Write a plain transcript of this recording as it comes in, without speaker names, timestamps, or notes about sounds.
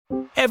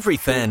Every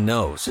fan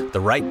knows the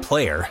right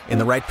player in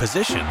the right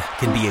position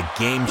can be a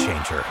game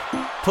changer.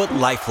 Put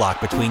LifeLock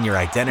between your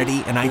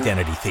identity and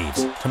identity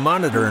thieves to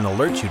monitor and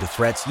alert you to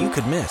threats you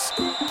could miss.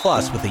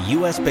 Plus, with a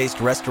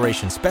U.S.-based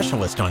restoration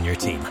specialist on your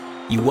team,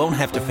 you won't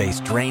have to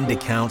face drained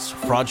accounts,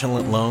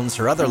 fraudulent loans,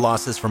 or other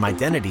losses from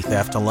identity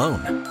theft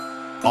alone.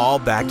 All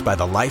backed by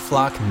the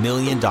LifeLock $1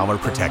 Million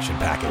Protection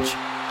Package.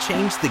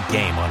 Change the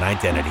game on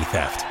identity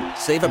theft.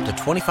 Save up to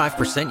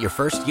 25% your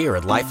first year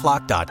at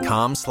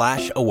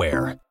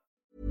LifeLock.com/aware.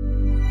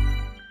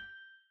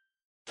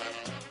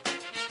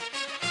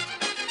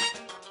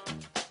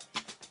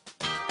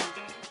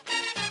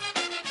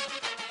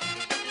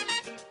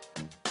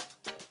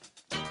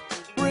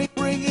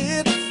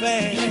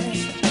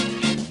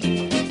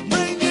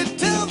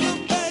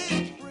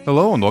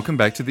 Hello and welcome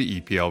back to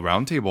the EPL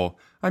Roundtable.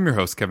 I'm your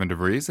host, Kevin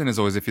DeVries, and as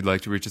always, if you'd like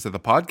to reach us at the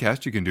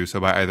podcast, you can do so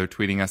by either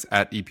tweeting us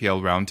at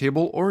EPL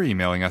Roundtable or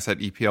emailing us at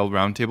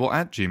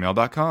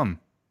eplroundtable@gmail.com.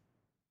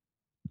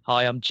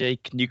 Hi, I'm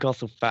Jake,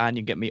 Newcastle fan.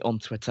 You can get me on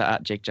Twitter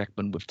at Jake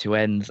Jackman with 2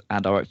 N's,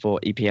 and I write for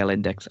EPL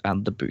Index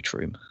and The Boot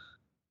Room.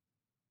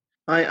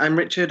 Hi, I'm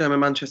Richard. I'm a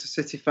Manchester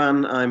City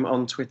fan. I'm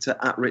on Twitter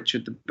at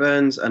Richard the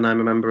Burns, and I'm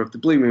a member of the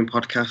Blue Moon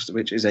Podcast,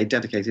 which is a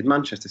dedicated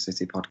Manchester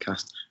City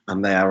podcast,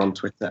 and they are on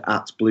Twitter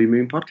at Blue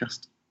Moon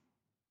Podcast.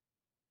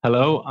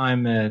 Hello,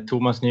 I'm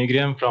Thomas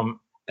Nygren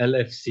from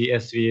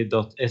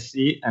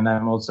lfcsv.se, and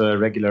I'm also a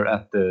regular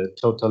at the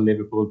Total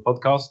Liverpool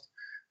podcast,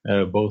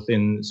 both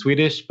in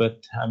Swedish,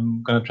 but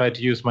I'm going to try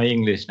to use my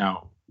English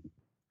now.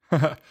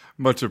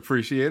 Much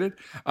appreciated.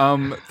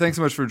 Thanks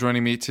so much for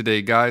joining me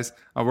today, guys.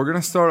 We're going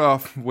to start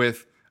off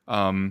with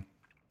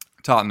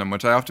Tottenham,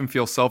 which I often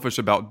feel selfish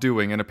about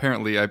doing, and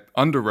apparently I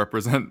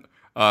underrepresent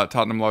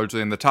Tottenham largely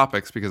in the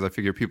topics because I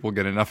figure people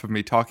get enough of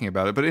me talking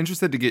about it, but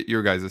interested to get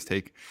your guys'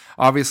 take.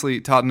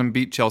 Obviously, Tottenham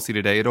beat Chelsea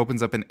today. It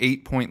opens up an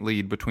 8-point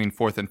lead between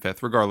 4th and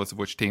 5th, regardless of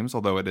which teams,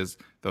 although it is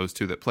those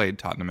two that played,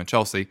 Tottenham and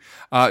Chelsea.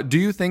 Do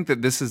you think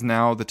that this is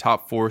now the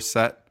top 4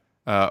 set,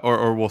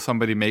 or will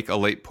somebody make a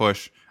late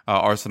push?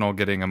 Arsenal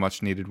getting a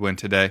much-needed win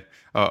today,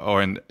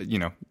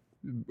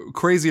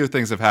 crazier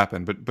things have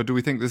happened. But do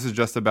we think this is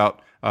just about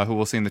who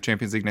we'll see in the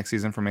Champions League next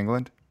season from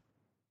England?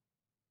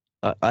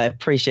 I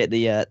appreciate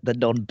the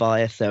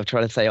non-bias there of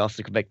trying to say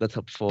Arsenal can make the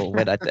top 4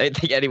 when I don't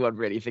think anyone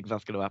really thinks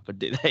that's going to happen,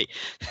 do they?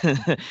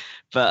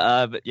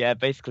 but yeah,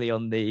 basically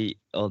on the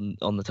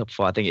top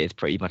 4, I think it is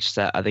pretty much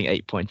set. I think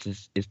 8 points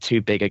is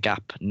too big a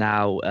gap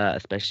now,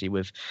 especially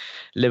with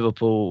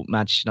Liverpool,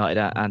 Manchester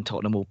United, and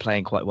Tottenham all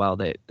playing quite well.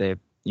 They're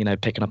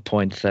picking up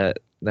points. They're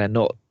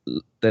not.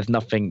 There's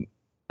nothing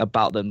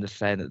about them that's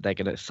saying that they're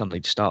going to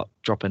suddenly start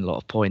dropping a lot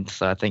of points.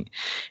 So I think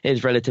it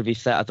is relatively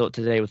set. I thought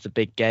today was a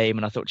big game,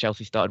 and I thought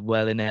Chelsea started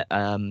well in it.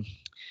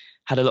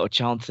 Had a lot of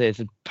chances,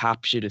 and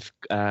perhaps should have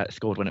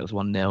scored when it was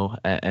 1-0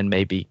 and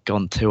maybe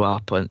gone 2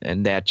 up,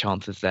 and they had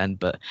chances then.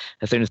 But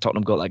as soon as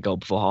Tottenham got that goal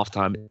before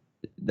halftime,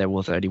 there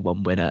was only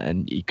one winner,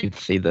 and you could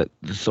see the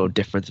sort of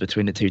difference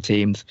between the two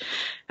teams.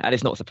 And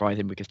it's not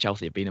surprising because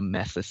Chelsea have been a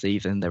mess this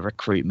season. Their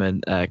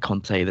recruitment,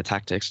 Conte, the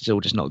tactics, it's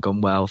all just not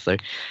gone well. So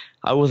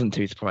I wasn't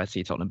too surprised to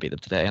see Tottenham beat them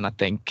today. And I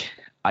think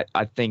that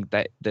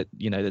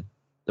the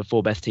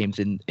 4 best teams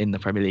in the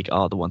Premier League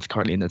are the ones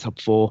currently in the top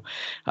 4.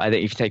 I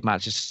think if you take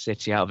Manchester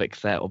City out of it,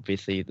 they're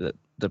obviously the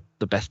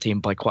best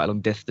team by quite a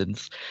long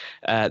distance.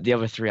 The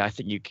other 3, I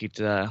think you could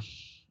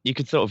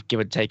sort of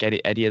give and take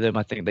any of them.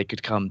 I think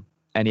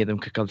any of them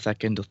could come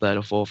 2nd or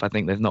 3rd or 4th. I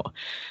think there's not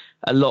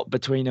a lot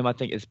between them. I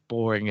think it's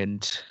boring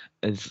and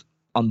as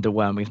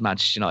underwhelming as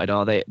Manchester United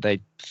are.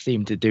 They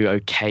seem to do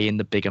okay in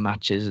the bigger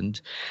matches,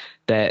 and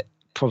they're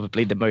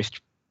probably the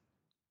most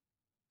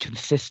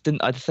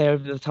consistent, I'd say,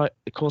 over the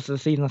course of the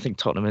season. I think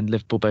Tottenham and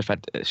Liverpool both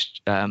had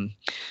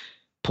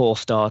poor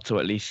starts, or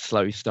at least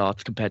slow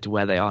starts, compared to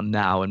where they are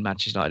now. And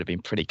Manchester United have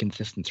been pretty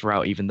consistent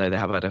throughout, even though they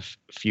have had a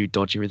few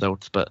dodgy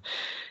results. But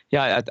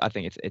yeah, I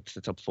think it's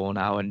the top 4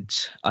 now, and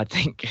I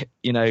think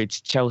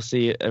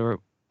Chelsea have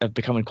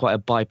become quite a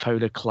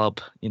bipolar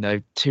club.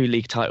 2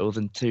 league titles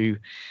and 2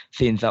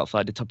 things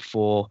outside the top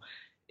 4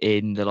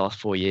 in the last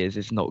 4 years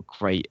is not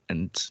great,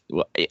 and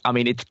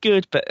it's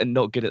good, but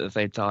not good at the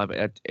same time.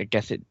 I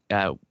guess it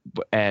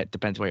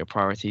depends where your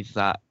priorities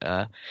are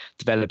at,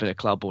 developing a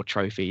club or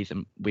trophies.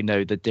 And we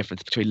know the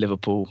difference between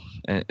Liverpool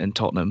and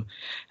Tottenham,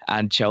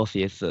 and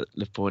Chelsea is that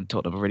Liverpool and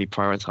Tottenham are really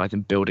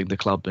prioritising building the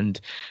club and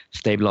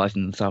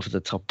stabilising themselves as a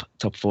top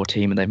 4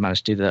 team, and they've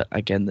managed to do that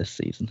again this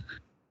season.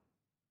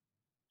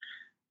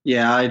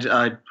 Yeah,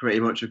 I'd pretty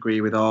much agree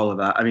with all of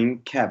that. I mean,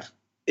 Kev,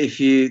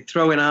 if you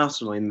throw in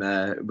Arsenal in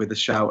there with a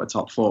shout at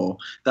top 4,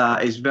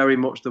 that is very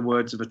much the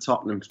words of a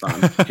Tottenham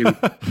fan.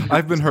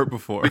 I've been hurt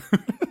before.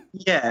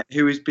 Yeah,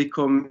 who has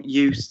become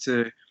used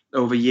to,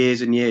 over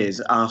years and years,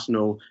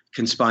 Tottenham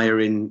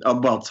conspiring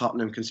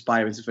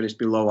to finish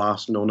below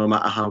Arsenal no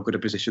matter how good a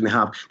position they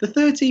have. They're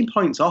 13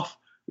 points off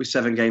with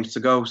 7 games to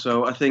go.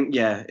 So I think,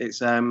 yeah,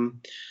 it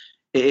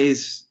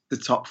is the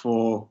top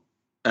 4.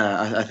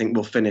 I think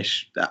we'll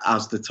finish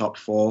as the top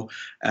 4.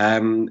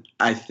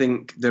 I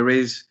think there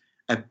is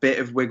a bit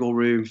of wiggle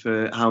room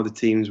for how the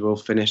teams will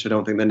finish. I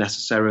don't think they're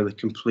necessarily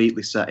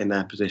completely set in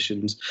their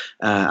positions.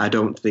 I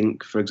don't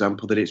think, for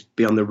example, that it's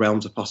beyond the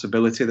realms of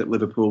possibility that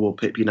Liverpool will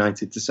pip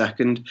United to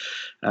second.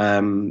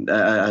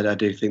 I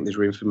do think there's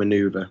room for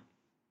manoeuvre.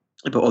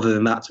 But other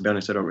than that, to be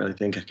honest, I don't really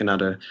think I can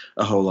add a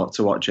whole lot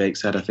to what Jake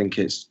said. I think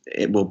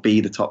it will be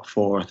the top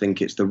four. I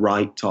think it's the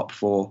right top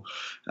four.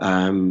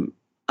 And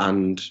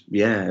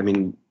yeah, I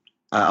mean,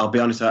 I'll be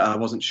honest, I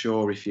wasn't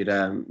sure if you'd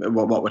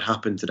what would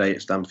happen today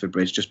at Stamford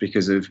Bridge, just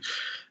because of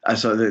I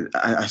sort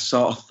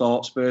of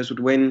thought Spurs would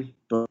win,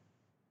 but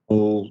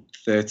all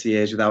 30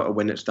 years without a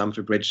win at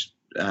Stamford Bridge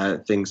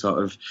thing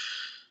sort of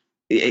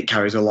it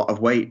carries a lot of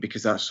weight,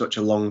 because that's such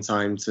a long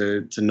time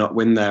to not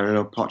win there. I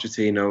know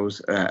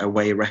Pochettino's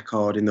away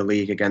record in the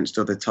league against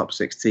other top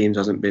six teams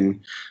hasn't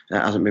been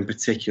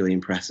particularly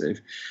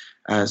impressive,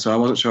 so I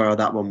wasn't sure how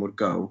that one would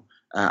go.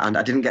 And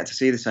I didn't get to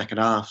see the second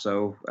half,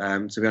 so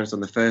to be honest, on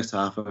the first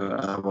half,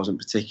 I wasn't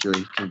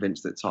particularly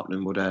convinced that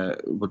Tottenham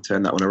would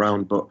turn that one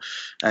around. But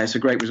it's a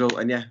great result,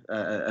 and yeah,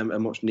 a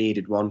much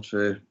needed one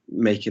for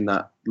making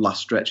that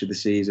last stretch of the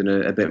season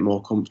a bit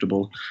more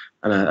comfortable.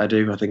 And I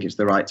think it's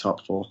the right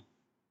top four.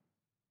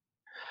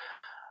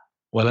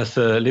 Well, as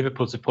a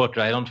Liverpool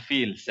supporter, I don't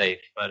feel safe,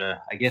 but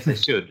I guess I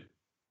should.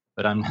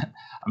 But I'm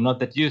not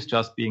that used to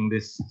us being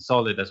this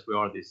solid as we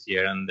are this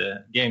year. And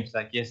games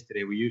like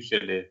yesterday, we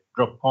usually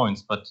drop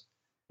points, but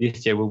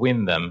this year we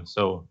win them.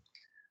 So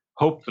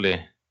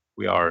hopefully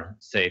we are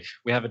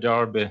safe. We have a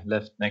derby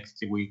left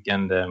next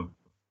weekend, and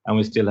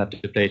we still have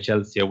to play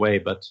Chelsea away.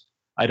 But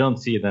I don't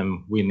see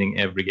them winning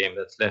every game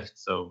that's left.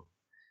 So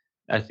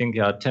I think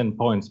they are 10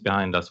 points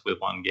behind us with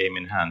one game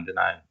in hand, and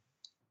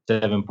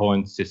 7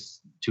 points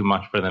is too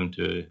much for them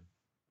to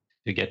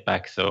get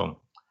back. So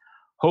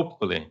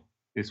hopefully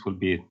this will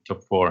be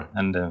top four,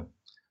 and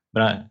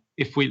but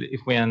if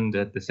we end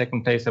at the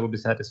second place, I will be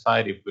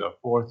satisfied. If we are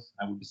fourth,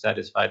 I will be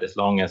satisfied, as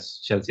long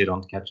as Chelsea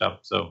don't catch up.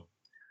 So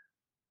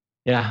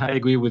yeah, I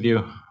agree with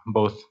you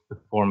both.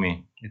 For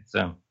me, it's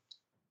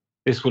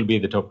this will be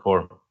the top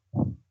four.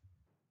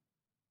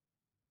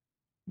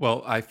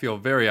 Well, I feel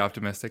very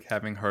optimistic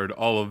having heard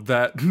all of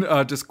that.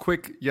 Just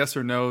quick yes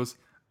or no's.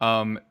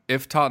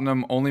 If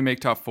Tottenham only make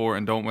top four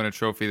and don't win a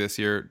trophy this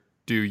year,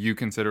 do you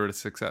consider it a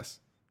success,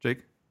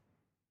 Jake?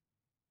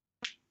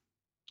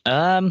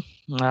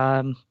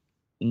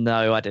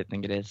 No, I don't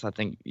think it is. I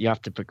think you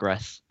have to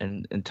progress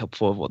in top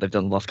four of what they've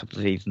done the last couple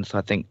of seasons. So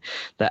I think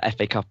the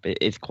FA Cup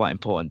is quite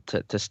important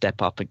to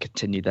step up and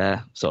continue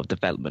their sort of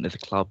development as a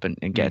club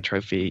and get a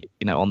trophy,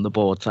 on the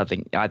board. So I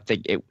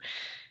think it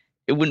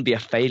wouldn't be a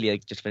failure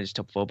to just finish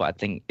top four, but I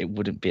think it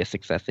wouldn't be a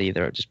success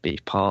either. It would just be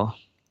par.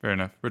 Fair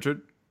enough.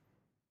 Richard?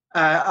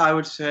 I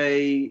would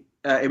say,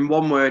 in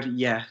one word,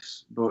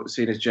 yes, but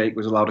seeing as Jake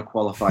was allowed a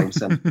qualifying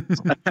sentence,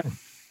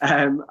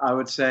 I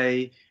would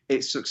say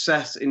it's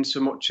success in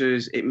so much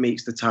as it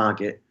meets the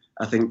target.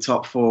 I think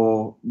top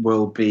four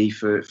will be,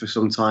 for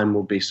some time,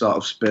 will be sort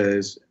of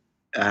Spurs'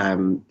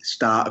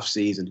 start of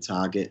season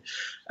target.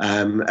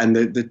 And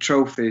the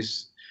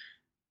trophies,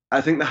 I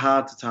think they're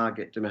hard to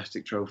target,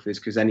 domestic trophies,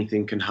 because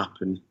anything can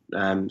happen.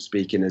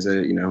 Speaking as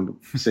a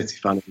City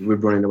fan, we're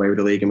running away with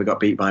the league and we got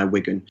beat by a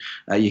Wigan.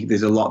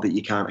 There's a lot that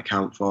you can't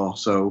account for.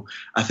 So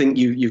I think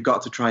you've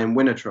got to try and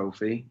win a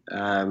trophy,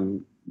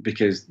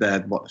 because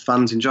they're what the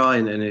fans enjoy,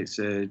 and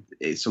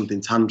it's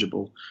something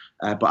tangible.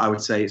 But I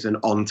would say it's an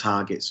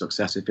on-target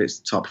success if it's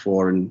top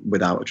four and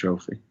without a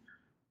trophy.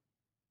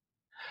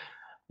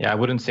 Yeah, I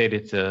wouldn't say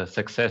it's a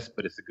success,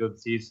 but it's a good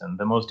season.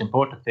 The most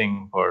important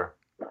thing for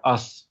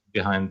us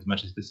behind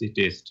Manchester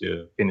City is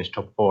to finish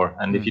top four,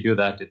 and if you do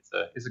that, it's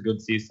a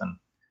good season.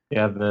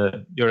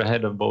 You're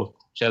ahead of both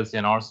Chelsea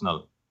and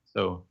Arsenal,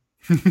 so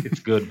it's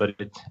good. But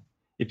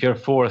if you're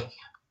fourth,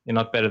 you're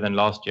not better than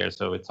last year,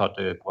 so it's hard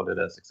to call it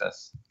a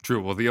success.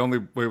 True. Well, the only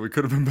way we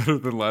could have been better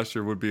than last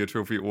year would be a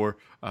trophy or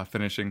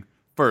finishing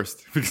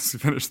first, because we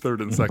finished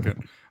third and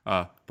second.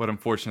 But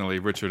unfortunately,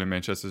 Richard and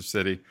Manchester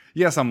City,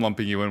 yes, I'm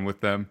lumping you in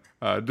with them,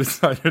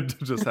 decided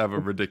to just have a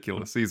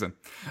ridiculous season.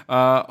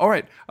 All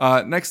right.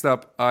 Next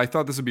up, I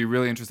thought this would be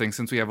really interesting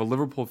since we have a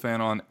Liverpool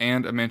fan on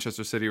and a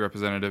Manchester City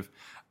representative,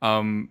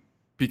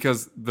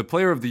 because the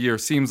player of the year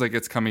seems like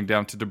it's coming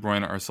down to De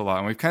Bruyne or Salah.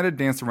 And we've kind of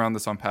danced around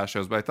this on past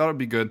shows, but I thought it'd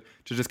be good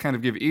to just kind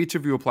of give each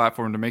of you a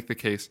platform to make the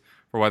case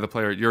for why the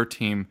player at your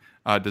team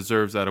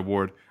deserves that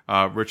award.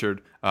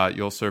 Richard,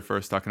 you'll serve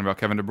first, talking about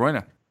Kevin De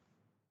Bruyne.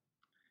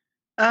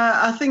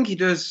 I think he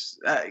does.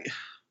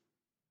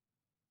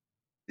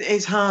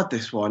 It's hard,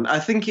 this one. I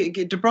think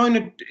De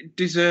Bruyne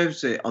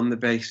deserves it on the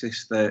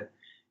basis that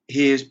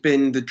he has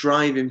been the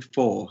driving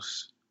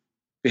force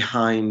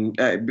behind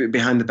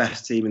the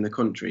best team in the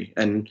country,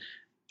 and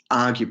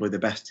arguably the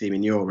best team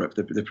in Europe.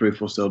 The proof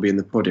will still be in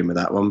the pudding with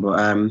that one.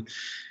 But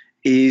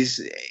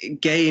his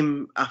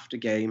game after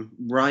game,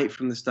 right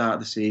from the start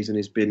of the season,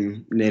 has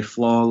been near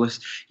flawless.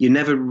 You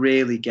never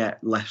really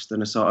get less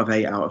than a sort of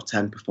 8 out of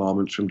 10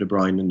 performance from De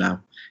Bruyne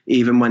now.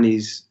 Even when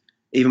he's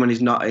even when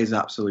he's not at his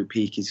absolute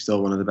peak, he's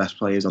still one of the best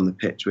players on the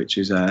pitch, which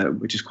is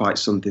quite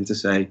something to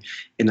say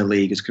in a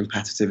league as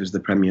competitive as the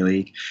Premier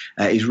League.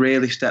 He's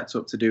really stepped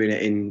up to doing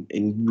it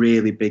in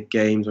really big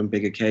games on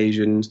big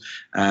occasions.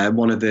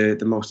 One of the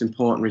most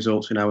important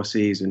results in our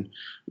season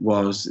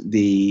was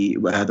the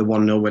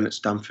 1-0 win at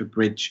Stamford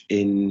Bridge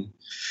in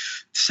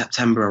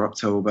September or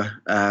October,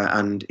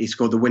 and he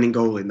scored the winning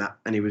goal in that,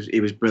 and he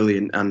was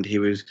brilliant, and he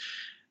was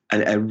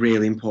a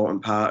really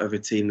important part of a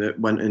team that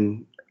went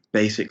and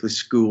basically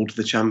schooled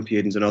the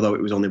champions, and although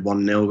it was only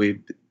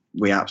 1-0,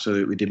 we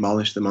absolutely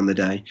demolished them on the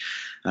day.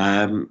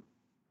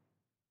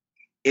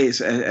 It's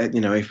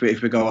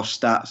if we go off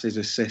stats, his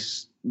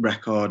assist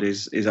record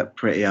is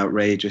pretty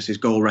outrageous. His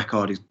goal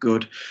record is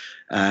good,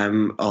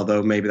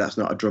 although maybe that's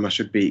not a drum I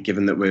should beat,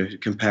 given that we're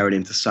comparing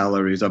him to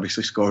Salah, who's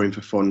obviously scoring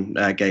for fun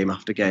game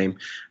after game.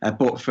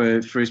 But for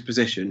his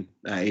position,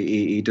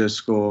 he does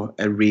score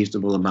a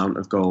reasonable amount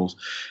of goals,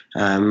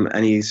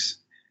 and he's.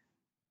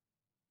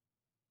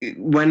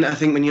 When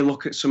you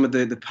look at some of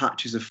the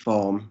patches of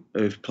form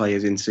of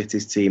players in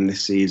City's team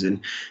this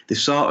season,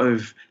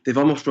 they've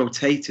almost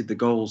rotated the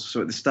goals.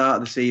 So at the start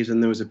of the season,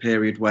 there was a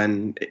period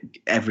when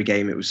every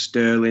game it was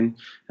Sterling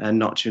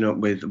notching up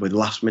with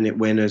last minute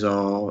winners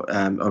or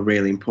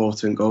really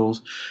important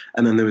goals,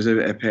 and then there was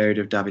a period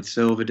of David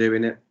Silva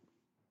doing it.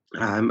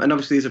 And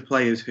obviously, these are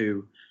players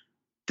who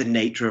the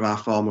nature of our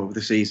form over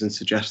the season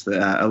suggests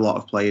that a lot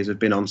of players have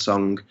been on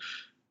song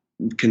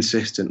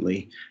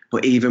consistently,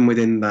 but even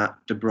within that,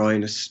 De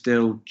Bruyne is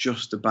still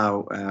just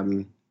about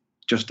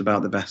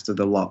the best of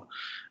the lot.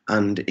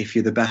 And if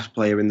you're the best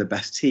player in the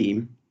best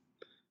team,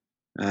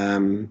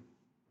 I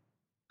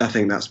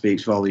think that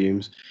speaks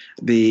volumes.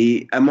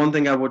 And one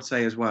thing I would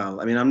say as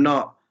well, I mean, I'm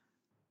not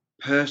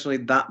personally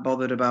that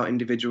bothered about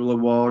individual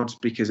awards,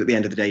 because at the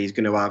end of the day, he's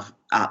going to have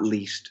at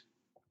least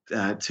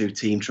 2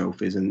 team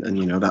trophies, and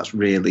that's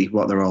really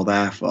what they're all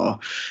there for.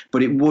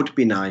 But it would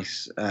be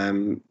nice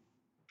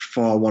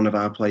for one of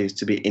our players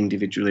to be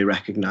individually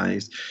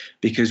recognised,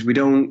 because we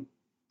don't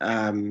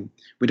seem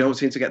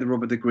to get the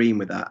rub of the green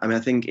with that. I mean,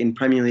 I think in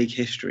Premier League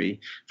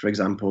history, for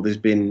example, there's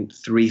been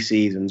 3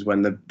 seasons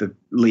when the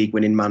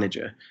league-winning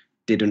manager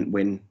didn't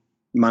win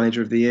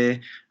Manager of the Year,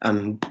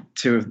 and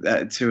two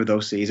of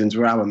those seasons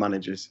were our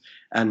managers.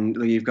 And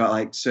you've got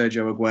like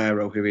Sergio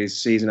Aguero, who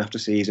is season after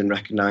season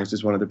recognised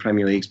as one of the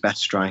Premier League's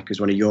best strikers,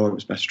 one of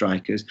Europe's best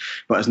strikers,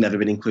 but has never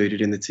been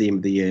included in the Team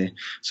of the Year.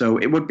 So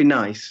it would be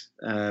nice.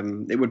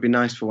 It would be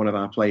nice for one of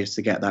our players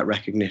to get that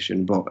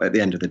recognition. But at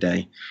the end of the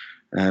day,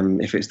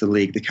 if it's the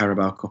league, the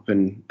Carabao Cup,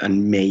 and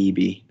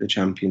maybe the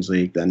Champions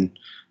League, then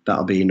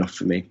that'll be enough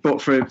for me.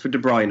 But for De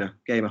Bruyne,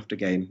 game after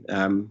game,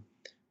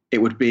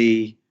 it would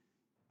be.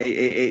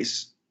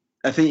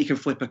 I think you can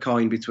flip a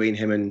coin between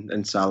him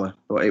and Salah,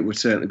 but it would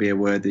certainly be a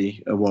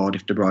worthy award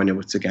if De Bruyne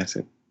were to get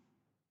it.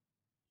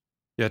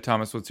 Yeah,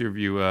 Thomas, what's your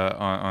view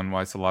on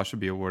why Salah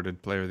should be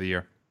awarded Player of the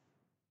Year?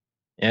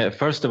 Yeah,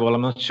 first of all,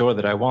 I'm not sure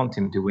that I want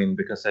him to win,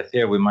 because I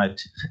fear we might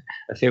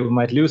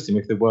lose him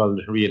if the world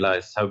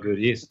realizes how good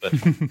he is. But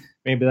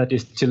maybe that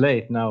is too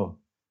late now.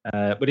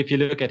 But if you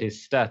look at his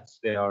stats,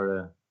 they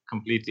are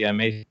completely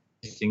amazing.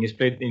 He's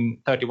played in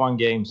 31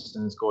 games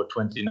and scored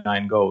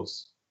 29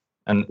 goals.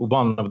 And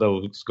one of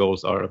those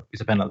goals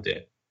is a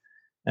penalty.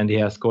 And he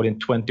has scored in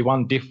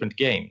 21 different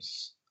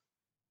games.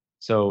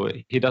 So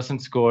he doesn't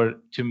score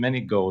too many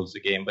goals a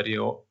game, but he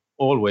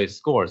always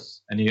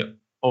scores. And he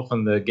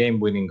often the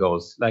game-winning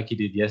goals, like he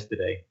did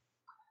yesterday.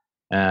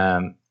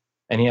 And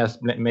he has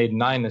made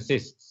 9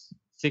 assists,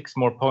 6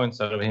 more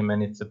points out of him,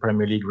 and it's a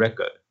Premier League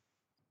record.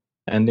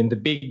 And in the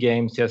big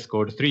games, he has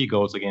scored 3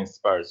 goals against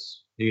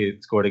Spurs. He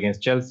scored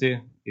against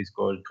Chelsea, he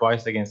scored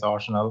twice against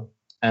Arsenal,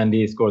 and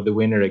he scored the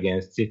winner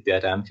against City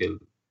at Anfield.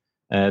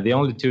 The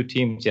only 2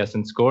 teams he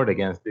hasn't scored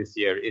against this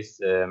year is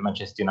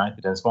Manchester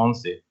United and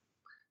Swansea.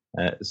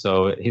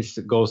 So his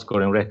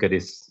goal-scoring record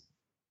is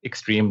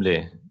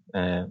extremely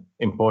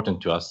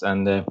important to us.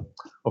 And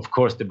of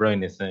course, De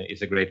Bruyne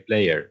is a great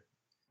player.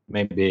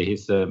 Maybe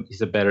he's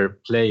a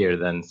better player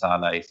than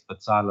Salah is,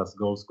 but Salah's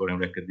goal-scoring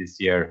record this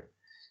year,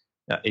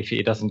 if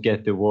he doesn't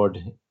get the award,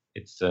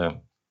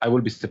 I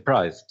will be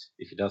surprised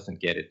if he doesn't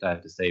get it, I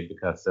have to say,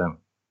 because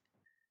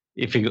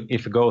if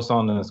he goes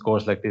on and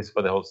scores like this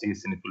for the whole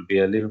season, it will be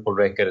a Liverpool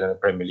record and a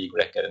Premier League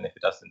record. And if he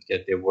doesn't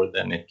get the award,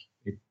 then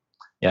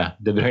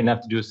De Bruyne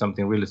have to do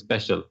something really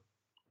special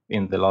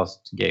in the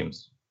last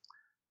games.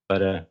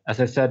 But as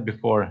I said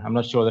before, I'm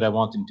not sure that I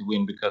want him to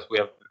win, because we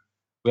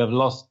have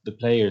lost the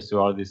players who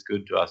are this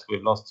good to us.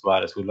 We've lost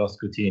Suarez, we've lost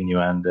Coutinho,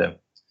 and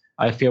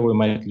I fear we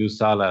might lose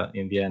Salah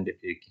in the end if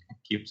he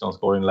keeps on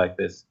scoring like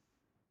this.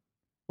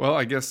 Well,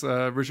 I guess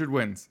Richard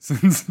wins,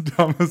 since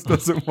Thomas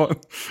doesn't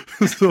want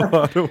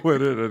Salah to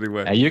win it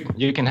anyway.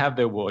 You can have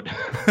the award.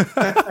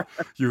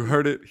 You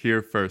heard it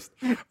here first.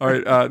 All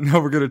right, now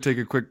we're going to take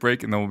a quick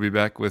break, and then we'll be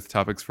back with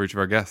topics for each of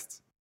our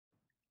guests.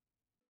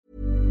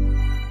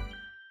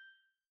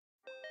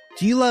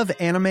 Do you love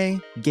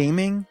anime,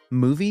 gaming,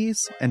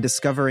 movies, and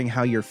discovering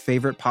how your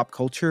favorite pop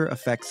culture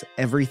affects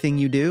everything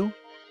you do?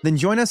 Then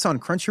join us on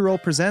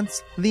Crunchyroll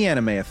Presents The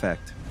Anime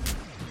Effect.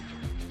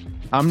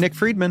 I'm Nick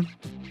Friedman.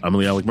 I'm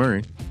Lee Alec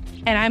Murray.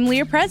 And I'm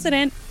Leah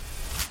President.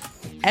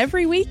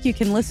 Every week, you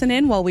can listen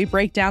in while we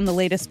break down the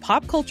latest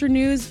pop culture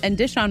news and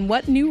dish on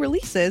what new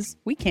releases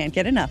we can't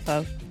get enough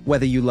of.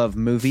 Whether you love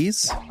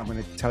movies, I'm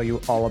going to tell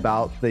you all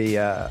about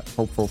the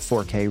hopeful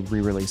 4K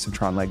re-release of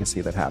Tron Legacy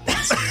that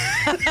happens.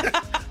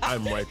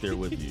 I'm right there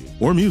with you.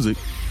 Or music.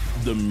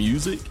 The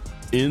music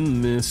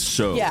in this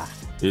show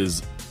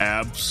is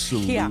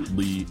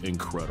absolutely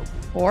incredible.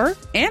 Or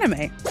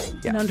anime.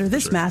 And under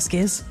this mask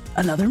is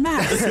another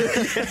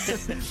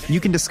mask. You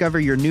can discover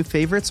your new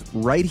favorites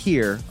right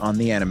here on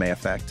The Anime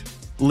Effect.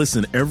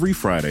 Listen every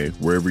Friday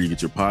wherever you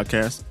get your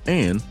podcasts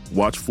and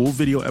watch full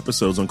video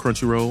episodes on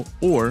Crunchyroll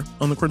or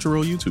on the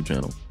Crunchyroll YouTube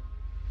channel.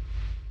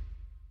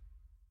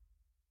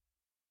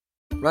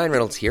 Ryan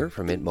Reynolds here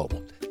from Mint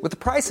Mobile. With the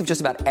price of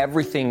just about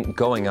everything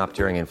going up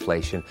during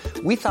inflation,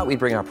 we thought we'd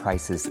bring our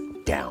prices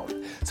down.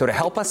 So to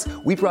help us,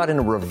 we brought in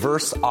a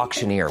reverse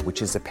auctioneer,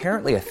 which is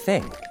apparently a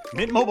thing.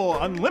 Mint Mobile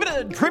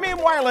Unlimited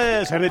Premium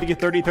Wireless. How to get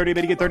 30, 30,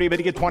 bit to get 30, bit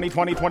to get 20,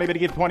 20, 20, bit to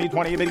get 20,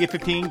 20, bit to get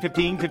 15,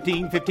 15,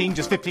 15, 15,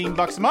 just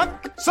 $15 a month?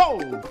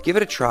 Sold! Give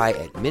it a try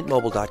at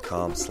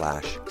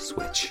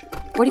mintmobile.com/switch.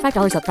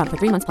 $45 up front for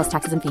 3 months plus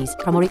taxes and fees.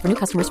 Promo rate for new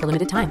customers for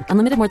limited time.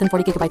 Unlimited more than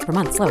 40 gigabytes per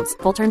month. Slows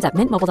full terms at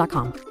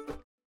mintmobile.com.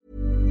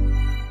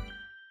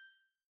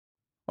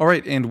 All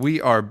right, and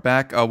we are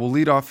back. We'll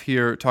lead off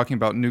here talking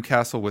about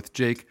Newcastle with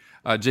Jake.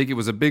 Jake, it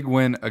was a big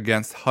win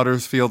against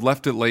Huddersfield.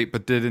 Left it late,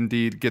 but did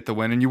indeed get the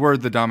win. And you were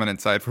the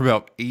dominant side for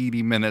about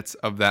 80 minutes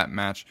of that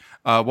match.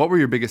 What were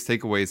your biggest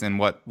takeaways, and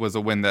what was a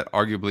win that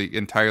arguably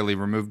entirely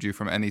removed you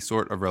from any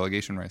sort of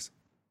relegation race?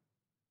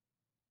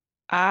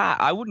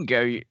 I wouldn't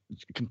go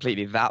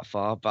completely that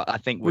far, but I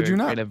think we're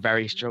in a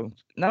very strong.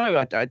 No,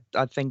 I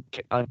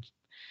think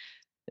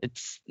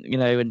it's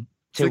until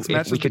 6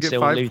 matches we could to get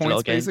still 5 lose a lot points,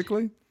 of games.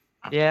 basically.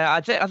 Yeah, I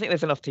think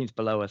there's enough teams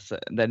below us.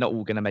 They're not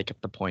all going to make up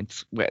the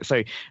points.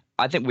 So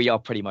I think we are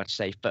pretty much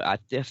safe, but I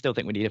still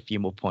think we need a few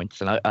more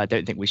points, and I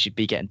don't think we should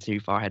be getting too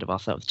far ahead of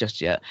ourselves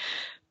just yet.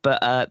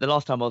 But the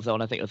last time I was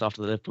on, I think it was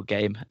after the Liverpool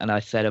game, and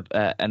I said,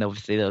 and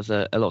obviously there was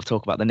a lot of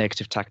talk about the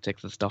negative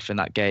tactics and stuff in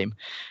that game,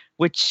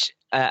 which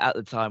at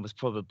the time was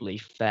probably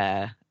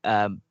fair.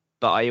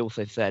 But I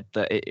also said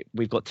that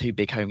we've got 2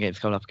 big home games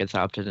coming up against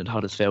Southampton and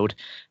Huddersfield.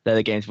 They're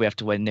the games we have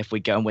to win. If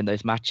we go and win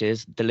those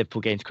matches, the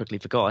Liverpool game's quickly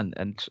forgotten.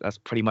 And that's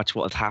pretty much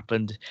what has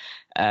happened.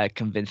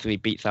 Convincingly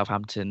beat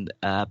Southampton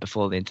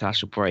before the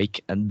international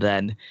break. And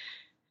then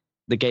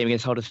the game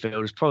against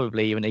Huddersfield is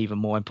probably an even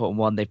more important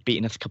one. They've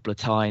beaten us a couple of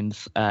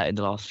times in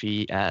the last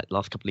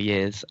couple of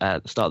years.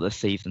 At the start of the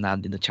season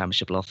and in the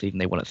Championship last season,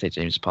 they won at St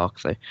James's Park.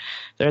 So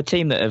they're a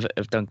team that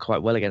have done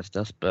quite well against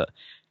us. But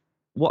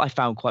what I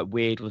found quite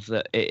weird was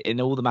that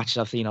in all the matches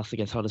I've seen us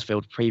against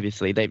Huddersfield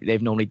previously,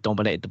 they've normally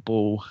dominated the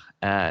ball,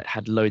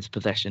 had loads of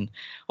possession.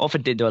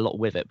 Often didn't do a lot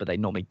with it, but they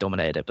normally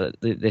dominated it. But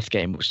this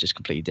game was just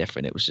completely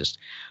different. It was just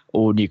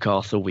all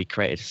Newcastle. We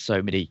created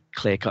so many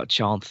clear-cut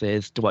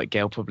chances. Dwight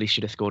Gale probably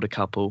should have scored a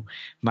couple.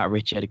 Matt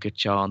Ritchie had a good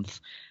chance.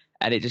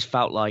 And it just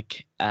felt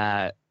like,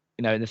 in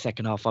the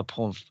second half, our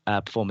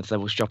performance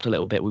levels dropped a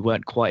little bit. We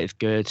weren't quite as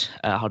good.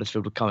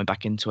 Huddersfield were coming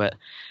back into it.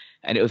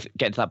 And it was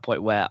getting to that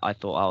point where I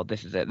thought, oh,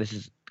 this is it. This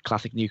is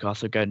classic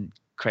Newcastle. Go and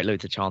create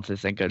loads of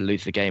chances, then go and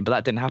lose the game. But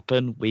that didn't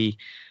happen. We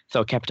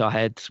sort of kept our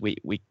heads. We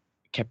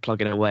kept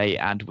plugging away,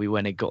 and we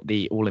went and got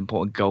the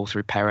all-important goal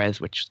through Perez,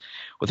 which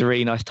was a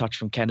really nice touch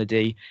from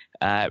Kennedy.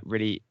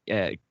 Really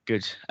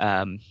good.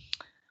 I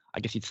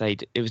guess you'd say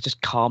it was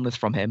just calmness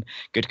from him.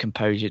 Good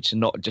composure to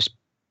not just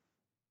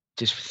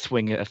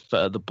swing a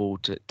foot at the ball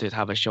to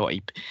have a shot.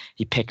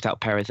 He picked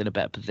out Perez in a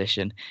better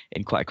position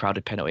in quite a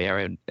crowded penalty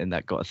area, and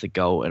that got us a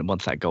goal. And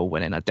once that goal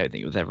went in, I don't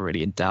think it was ever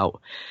really in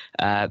doubt.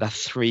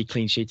 That's 3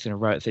 clean sheets in a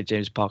row at St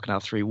James's Park, and now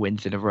 3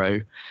 wins in a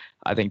row.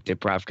 I think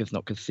Dubravka's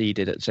not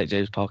conceded at St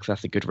James's Park, so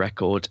that's a good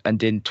record.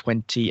 And in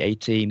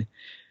 2018,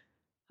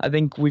 I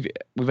think we've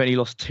only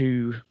lost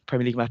 2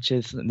 Premier League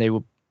matches, and they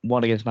were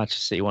one against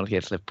Manchester City, one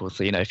against Liverpool.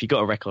 So, if you've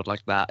got a record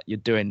like that, you're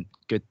doing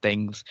good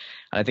things.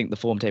 And I think the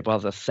form table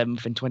has us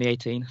 7th in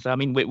 2018. So, I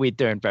mean, we're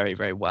doing very,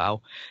 very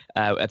well.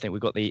 I think we've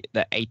got the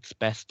 8th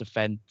best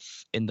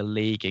defence in the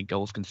league in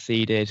goals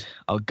conceded.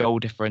 Our goal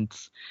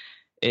difference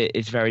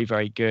is very,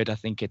 very good. I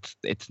think it's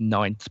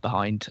 9th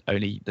behind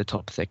only the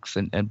top 6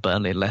 and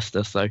Burnley and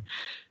Leicester. So,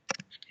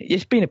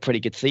 it's been a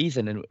pretty good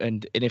season,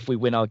 and if we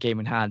win our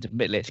game in hand,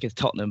 admittedly it's against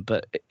Tottenham,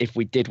 but if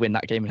we did win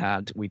that game in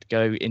hand, we'd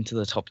go into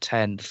the top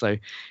 10. So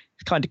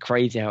it's kind of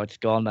crazy how it's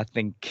gone. I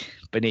think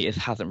Benitez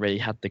hasn't really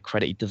had the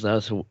credit he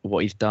deserves for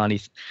what he's done.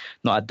 He's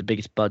not had the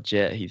biggest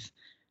budget. He's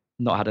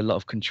not had a lot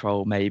of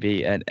control,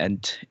 maybe, and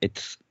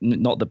it's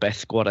not the best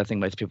squad. I think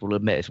most people will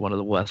admit it's one of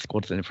the worst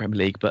squads in the Premier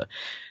League, but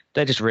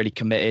they're just really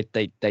committed.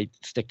 They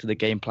stick to the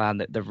game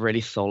plan. They're really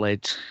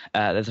solid.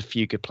 There's a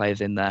few good players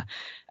in there.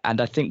 And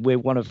I think we're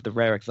one of the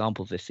rare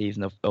examples this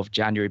season of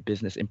January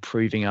business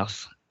improving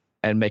us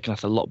and making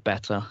us a lot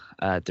better.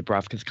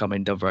 Dubravka's come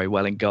in, done very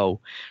well in goal,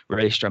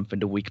 really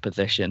strengthened a weak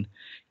position.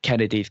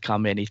 Kennedy's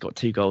come in, he's got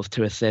 2 goals,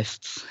 2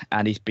 assists,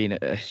 and he's been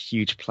a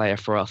huge player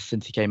for us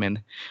since he came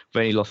in.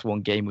 We've only lost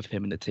 1 game with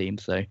him in the team,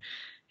 so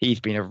he's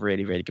been a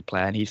really, really good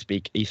player, and he's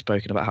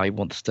spoken about how he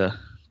wants to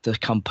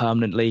come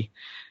permanently.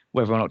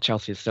 Whether or not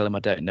Chelsea is still him, I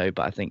don't know,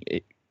 but I think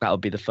that'll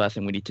be the first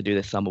thing we need to do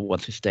this summer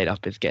once he's stayed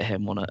up, is get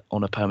him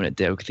on a permanent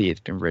deal, because he has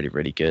been really,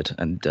 really good,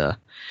 and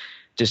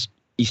just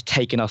he's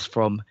taken us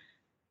from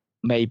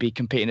maybe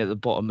competing at the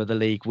bottom of the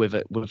league with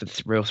a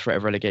real threat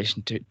of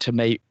relegation to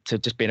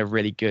just being a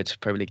really good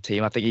Premier League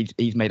team. I think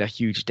he's made a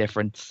huge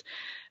difference.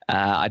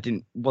 I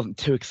wasn't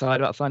too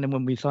excited about signing him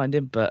when we signed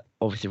him, but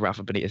obviously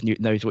Rafa Benitez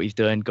knows what he's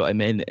doing, got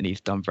him in, and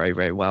he's done very,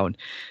 very well. And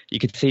you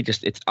can see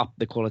just it's up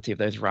the quality of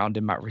those around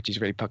him. Matt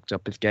Ritchie's really pucked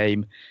up his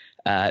game.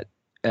 Even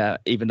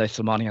though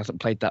Slimani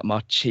hasn't played that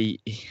much,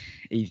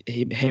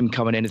 him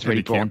coming in has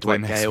really brought on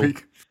Dwight Gale.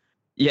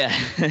 Yeah,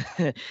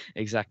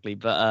 exactly.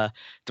 But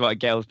Dwight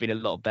Gale's been a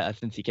lot better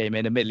since he came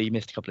in. Admittedly, he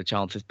missed a couple of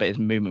chances, but his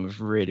movement was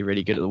really,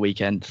 really good at the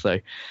weekend. So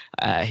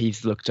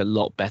he's looked a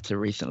lot better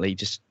recently,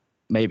 just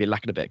maybe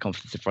lacking a bit of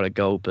confidence in front of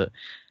goal. But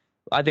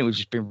I think we've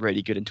just been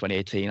really good in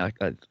 2018. I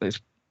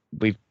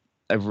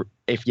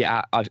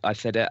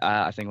said it,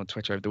 I think on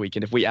Twitter over the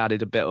weekend, if we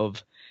added a bit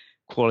of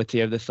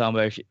quality over the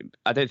summer,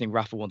 I don't think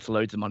Rafa wants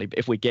loads of money, but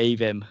if we gave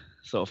him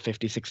sort of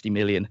 50-60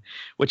 million,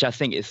 which I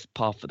think is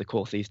par for the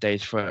course these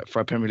days for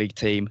a Premier League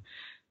team,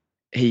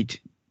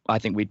 I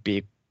think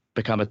we'd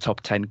become a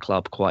top 10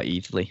 club quite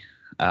easily.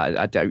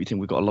 I don't think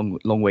we've got a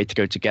long way to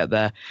go to get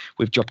there.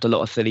 We've dropped a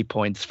lot of silly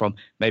points from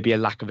maybe a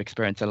lack of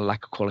experience and a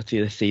lack of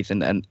quality this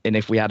season, and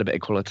if we had a bit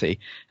of quality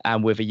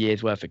and with a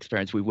year's worth of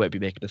experience, we won't be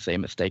making the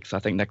same mistakes. So I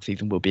think next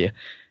season will be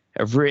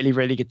a really,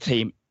 really good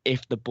team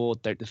if the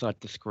board don't decide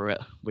to screw it,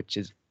 which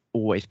is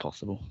always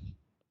possible.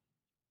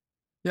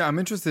 Yeah, I'm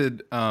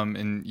interested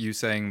in you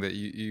saying that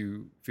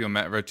you feel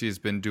Matt Ritchie has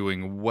been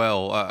doing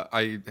well.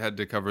 I had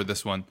to cover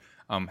this one.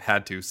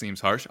 Seems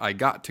harsh. I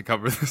got to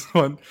cover this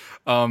one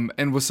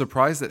and was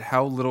surprised at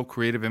how little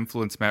creative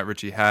influence Matt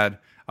Ritchie had.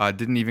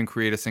 Didn't even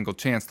create a single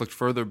chance. Looked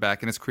further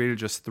back and has created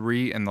just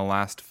 3 in the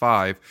last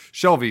 5.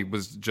 Shelby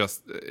was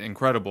just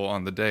incredible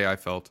on the day, I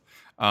felt.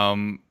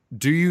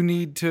 Do you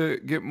need to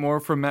get more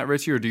from Matt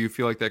Ritchie, or do you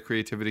feel like that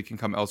creativity can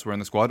come elsewhere in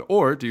the squad,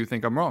 or do you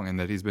think I'm wrong and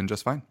that he's been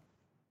just fine?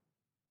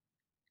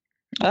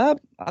 I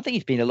think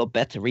he's been a lot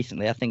better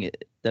recently. I think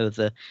there was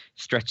a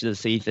stretch of the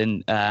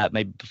season,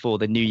 maybe before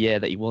the new year,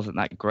 that he wasn't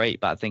that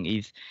great. But I think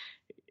he's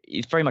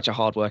very much a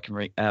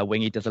hard-working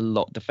wing. He does a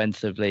lot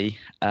defensively,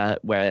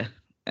 and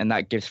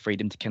that gives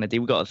freedom to Kennedy.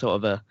 We've got a sort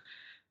of a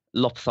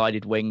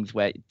lopsided wings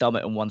where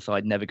Dummett on one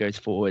side never goes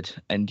forward,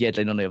 and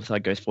Yedlin on the other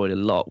side goes forward a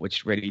lot,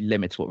 which really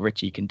limits what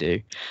Ritchie can do.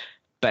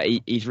 But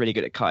he's really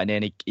good at cutting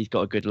in. He's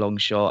got a good long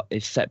shot.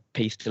 His set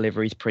piece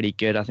delivery is pretty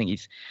good. I think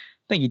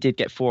he did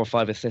get 4 or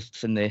 5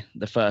 assists in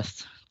the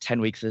first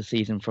 10 weeks of the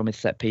season from his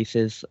set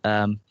pieces.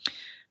 But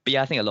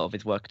yeah, I think a lot of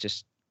his work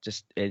just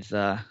is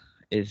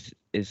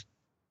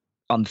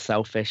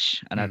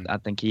unselfish, and I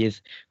think he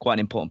is quite an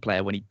important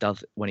player when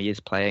he is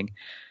playing.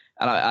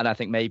 And I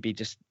think maybe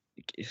just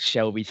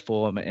Shelby's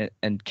form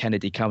and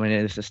Kennedy coming in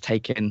has just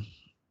taken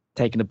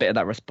a bit of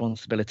that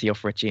responsibility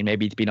off Ritchie, and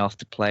maybe he's been asked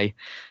to play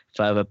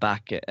further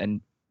back and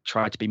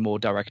try to be more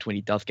direct when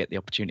he does get the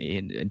opportunity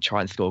and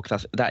try and score,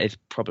 because that is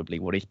probably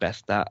what he's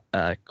best at.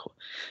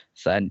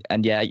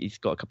 And yeah, he's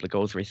got a couple of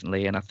goals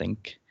recently, and I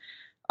think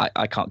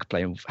I can't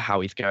complain with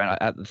how he's going.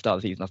 At the start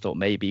of the season, I thought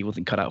maybe he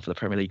wasn't cut out for the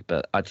Premier League,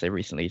 but I'd say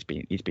recently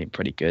he's been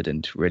pretty good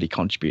and really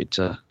contributed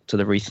to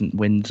the recent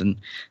wins and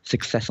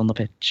success on the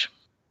pitch.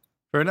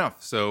 Fair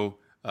enough. So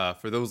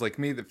for those like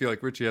me that feel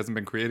like Ritchie hasn't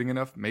been creating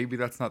enough, maybe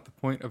that's not the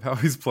point of how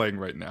he's playing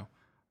right now.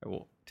 I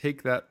will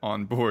take that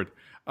on board.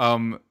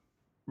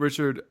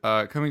 Richard,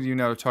 coming to you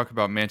now to talk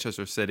about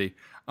Manchester City.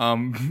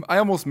 I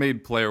almost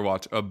made Player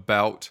Watch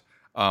about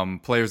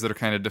players that are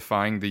kind of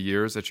defying the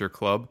years at your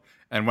club.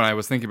 And when I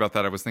was thinking about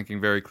that, I was thinking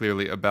very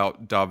clearly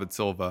about David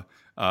Silva,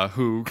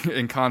 who,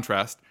 in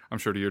contrast, I'm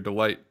sure to your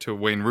delight, to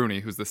Wayne Rooney,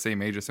 who's the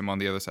same age as him on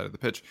the other side of the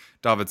pitch.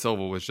 David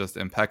Silva was just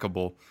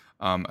impeccable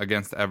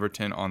against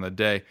Everton on the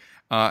day.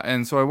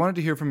 And so I wanted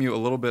to hear from you a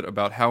little bit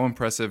about how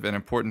impressive and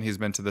important he's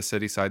been to the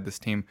City side, this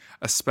team,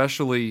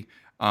 especially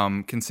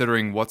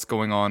considering what's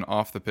going on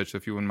off the pitch.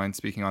 If you wouldn't mind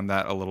speaking on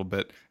that a little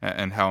bit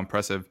and how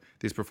impressive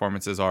these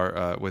performances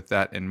are with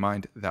that in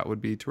mind, that would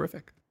be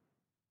terrific.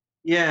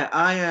 Yeah,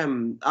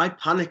 I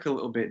panic a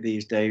little bit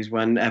these days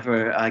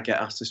whenever I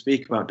get asked to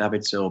speak about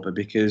David Silva,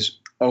 because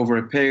over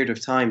a period of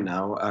time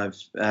now,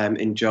 I've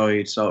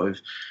enjoyed sort of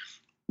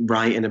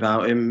writing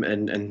about him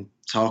and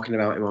talking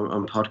about him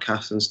on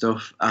podcasts and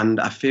stuff. And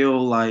I feel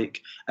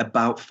like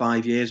about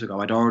 5 years ago,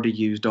 I'd already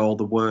used all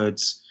the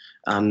words,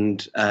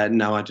 and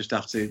now I just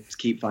have to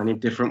keep finding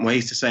different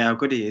ways to say how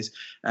good he is,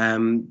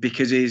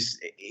 because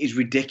he's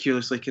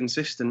ridiculously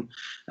consistent.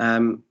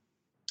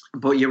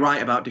 But you're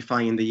right about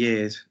defying the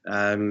years.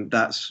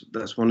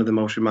 That's one of the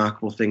most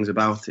remarkable things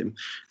about him.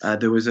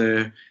 There was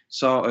a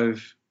sort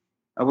of,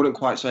 I wouldn't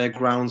quite say a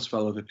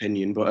groundswell of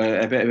opinion, but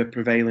a bit of a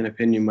prevailing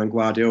opinion when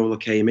Guardiola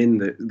came in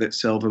that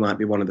Silva might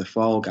be one of the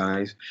fall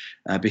guys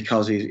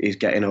because he's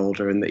getting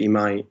older, and that he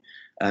might,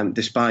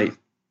 despite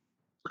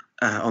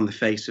on the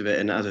face of it,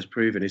 and as has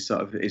proven,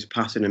 his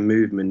passing and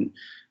movement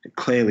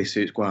clearly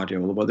suits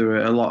Guardiola, but there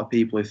were a lot of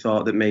people who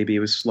thought that maybe he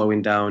was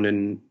slowing down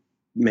and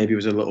maybe he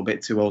was a little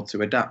bit too old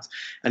to adapt.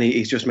 And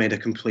he's just made a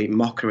complete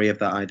mockery of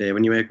that idea.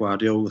 When you hear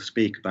Guardiola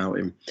speak about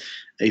him,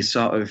 he's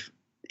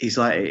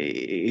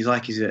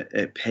like he's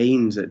at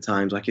pains at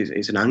times, like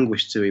it's an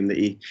anguish to him that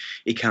he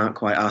can't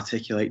quite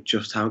articulate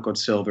just how good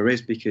Silva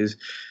is, because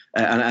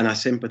and I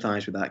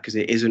sympathise with that, because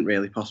it isn't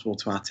really possible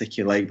to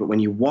articulate. But when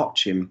you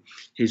watch him,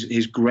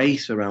 his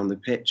grace around the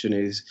pitch and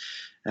his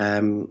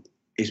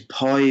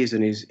poise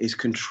and his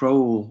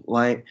control,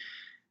 like,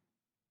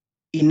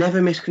 he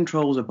never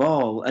miscontrols a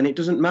ball, and it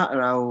doesn't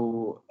matter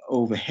how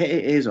overhit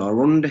it is or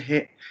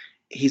underhit.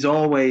 He's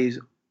always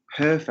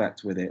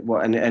perfect with it.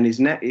 And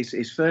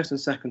his first and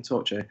second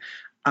touch are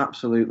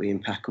absolutely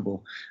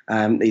impeccable.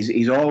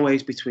 He's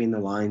always between the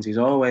lines. He's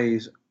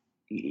always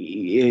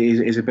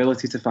his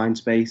ability to find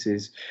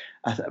spaces.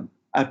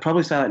 I'd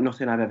probably say like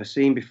nothing I've ever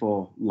seen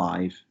before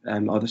live,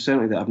 or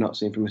certainly that I've not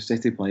seen from a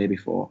City player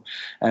before.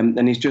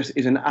 And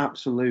he's an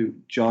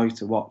absolute joy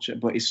to watch.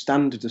 But his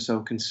standards are so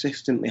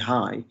consistently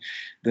high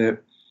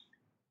that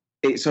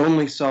it's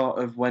only sort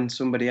of when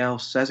somebody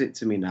else says it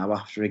to me now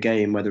after a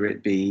game, whether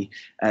it be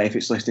if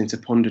it's listening to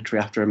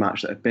punditry after a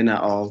match that I've been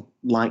at, or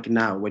like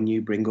now when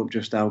you bring up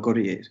just how good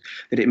he is,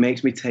 that it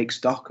makes me take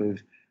stock of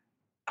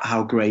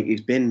how great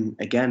he's been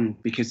again,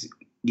 because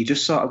you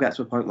just sort of get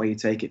to a point where you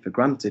take it for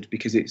granted,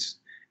 because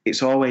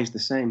it's always the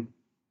same.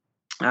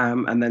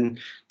 And then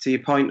to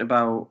your point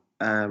about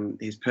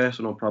his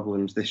personal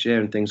problems this year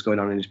and things going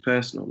on in his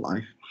personal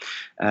life,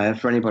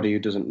 for anybody who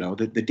doesn't know,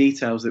 the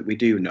details that we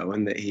do know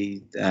and that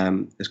he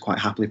has quite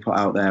happily put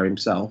out there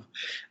himself,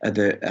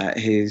 that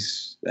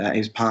his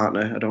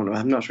partner, I don't know,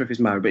 I'm not sure if he's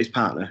married, but his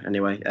partner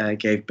anyway,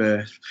 gave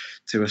birth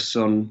to a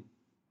son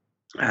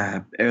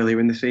earlier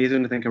in the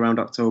season, I think around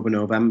October,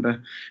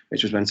 November,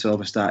 which was when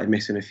Silva started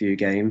missing a few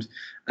games.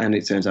 And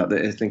it turns out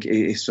that I think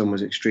his son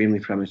was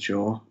extremely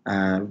premature,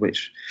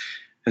 which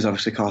has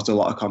obviously caused a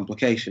lot of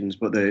complications.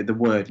 But the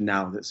word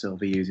now that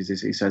Silva uses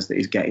is, he says that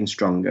he's getting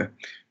stronger,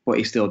 but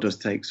he still does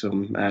take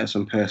some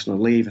personal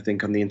leave. I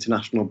think on the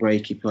international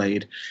break he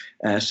played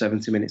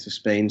 70 minutes of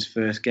Spain's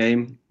first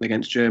game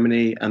against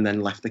Germany and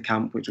then left the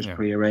camp, which was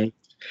prearranged.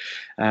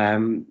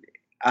 And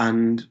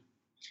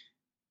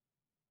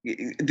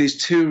there's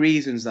two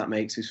reasons that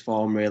makes his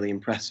form really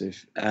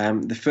impressive.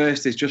 The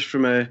first is just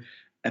from a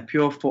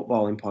pure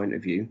footballing point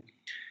of view.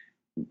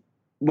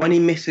 When he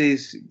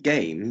misses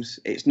games,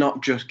 it's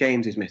not just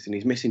games he's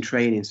missing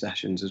training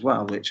sessions as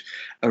well, which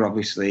are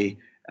obviously,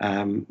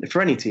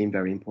 for any team,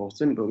 very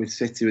important. But with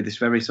City, with this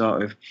very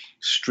sort of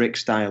strict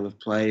style of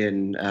play,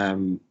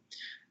 and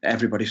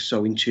everybody's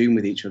so in tune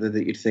with each other,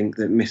 that you'd think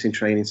that missing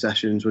training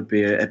sessions would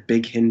be a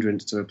big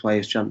hindrance to a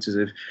player's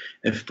chances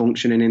of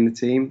functioning in the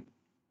team.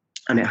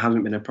 And it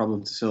hasn't been a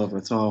problem to Silva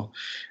at all.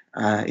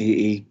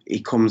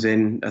 He comes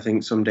in. I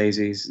think some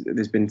days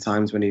there's been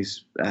times when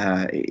he's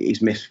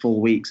missed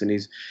full weeks, and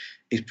he's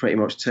pretty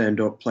much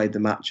turned up, played the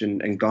match,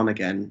 and gone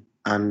again.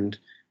 And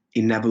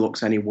he never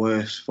looks any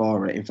worse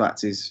for it. In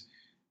fact,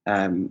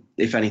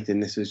 if anything,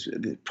 this has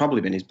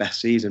probably been his best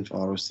season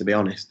for us, to be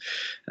honest.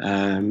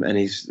 And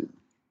he's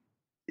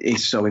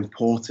so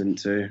important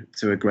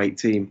to a great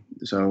team.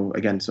 So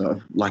again, sort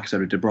of like I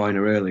said with De Bruyne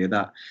earlier,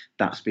 that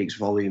speaks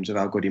volumes of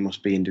how good he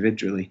must be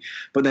individually.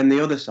 But then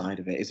the other side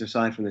of it is,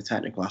 aside from the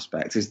technical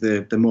aspect, is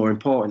the more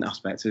important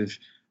aspect of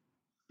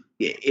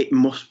it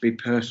must be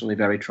personally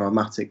very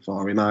traumatic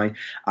for him.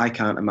 I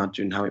can't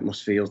imagine how it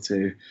must feel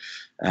to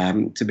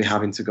be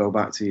having to go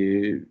back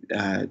to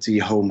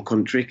your home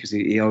country, because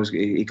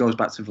he goes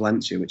back to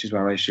Valencia, which is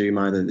where I assume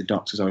either the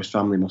doctors or his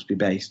family must be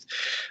based.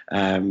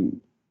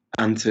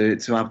 And to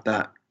have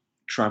that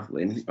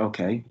travelling,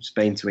 okay,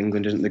 Spain to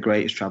England isn't the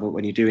greatest travel.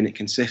 When you're doing it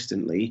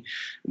consistently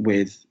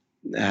with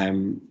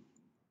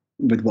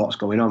what's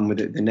going on, with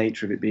it, the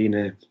nature of it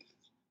being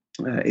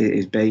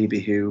his baby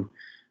who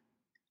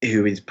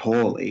is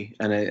poorly,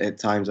 and at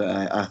times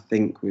I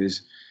think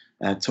was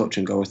touch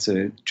and go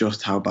to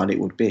just how bad it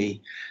would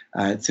be,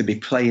 to be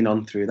playing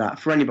on through that.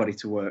 For anybody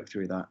to work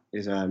through that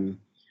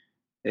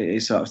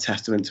is sort of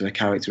testament to a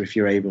character, if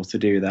you're able to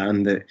do that,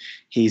 and that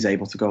he's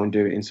able to go and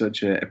do it in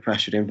such a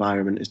pressured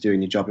environment as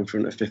doing your job in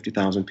front of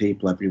 50,000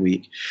 people every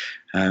week.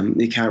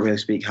 You can't really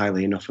speak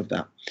highly enough of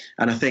that.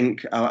 And I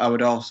think I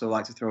would also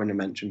like to throw in a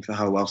mention for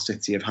how well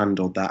City have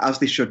handled that, as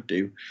they should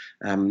do.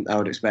 I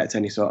would expect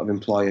any sort of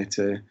employer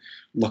to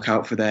look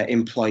out for their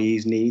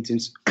employees' needs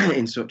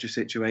in such a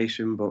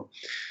situation,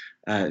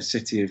 but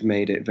City have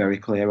made it very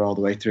clear all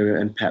the way through it,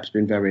 and Pep's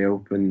been very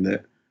open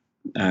that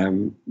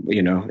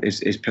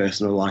his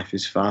personal life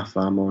is far,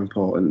 far more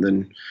important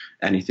than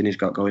anything he's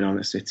got going on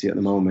at City at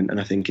the moment. And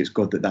I think it's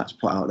good that that's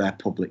put out there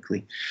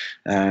publicly.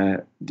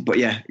 But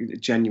yeah,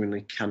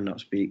 genuinely cannot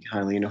speak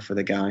highly enough of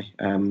the guy.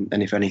 And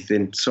if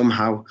anything,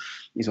 somehow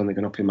he's only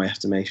gone up in my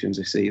estimations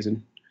this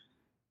season.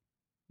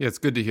 Yeah, it's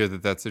good to hear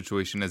that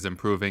situation is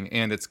improving,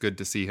 and it's good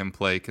to see him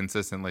play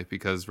consistently,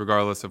 because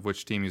regardless of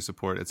which team you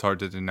support, it's hard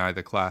to deny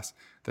the class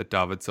that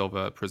David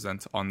Silva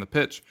presents on the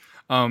pitch.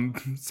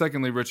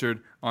 Secondly,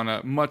 Richard, on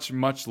a much,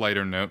 much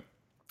lighter note,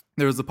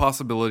 there's a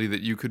possibility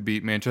that you could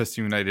beat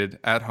Manchester United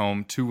at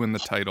home to win the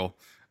title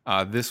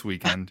this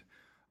weekend.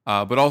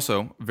 But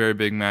also, a very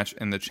big match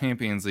in the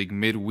Champions League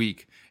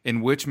midweek.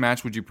 In which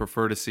match would you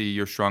prefer to see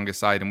your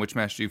strongest side, and which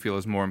match do you feel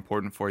is more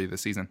important for you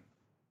this season?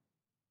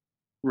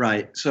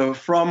 Right. So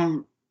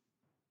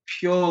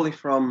purely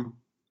from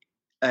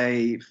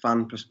a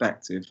fan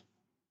perspective,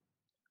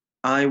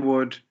 I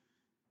would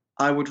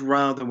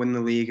rather win the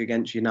league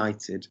against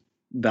United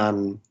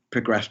than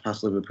progress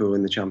past Liverpool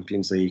in the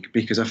Champions League,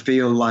 because I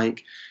feel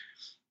like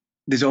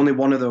there's only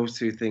one of those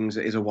two things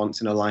that is a once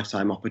in a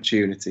lifetime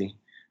opportunity,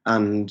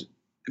 and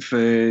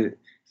for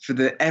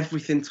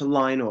everything to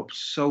line up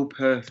so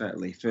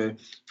perfectly,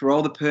 for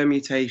all the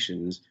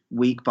permutations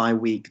week by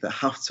week that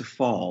have to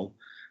fall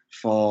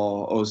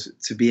for us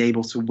to be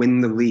able to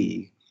win the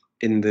league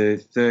in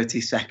the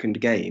 32nd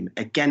game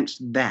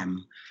against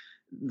them,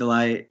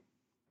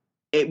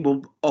 it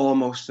will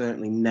almost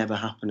certainly never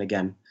happen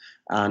again.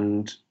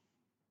 And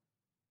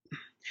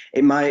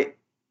it might,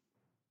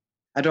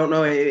 I don't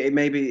know, it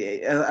may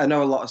be, I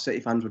know a lot of City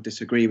fans would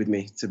disagree with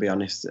me, to be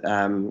honest.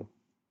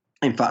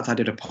 In fact, I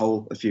did a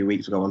poll a few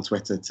weeks ago on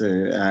Twitter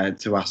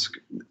to ask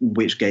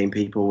which game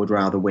people would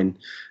rather win.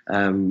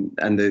 And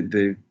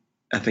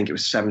I think it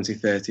was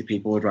 70-30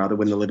 people would rather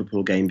win the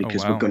Liverpool game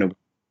because we're going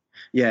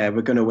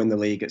to win the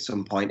league at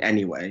some point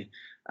anyway.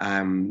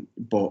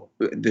 But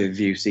the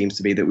view seems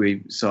to be that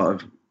we sort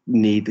of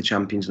need the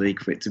Champions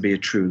League for it to be a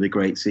truly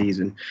great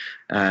season,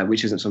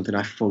 which isn't something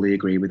I fully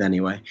agree with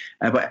anyway.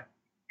 But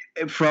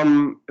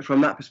from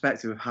that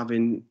perspective of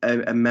having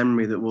a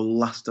memory that will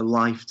last a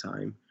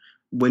lifetime,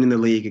 winning the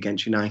league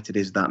against United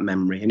is that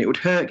memory. And it would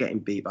hurt getting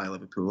beat by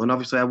Liverpool. And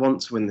obviously I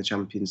want to win the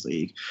Champions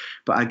League.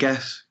 But I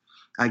guess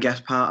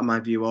part of my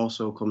view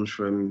also comes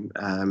from,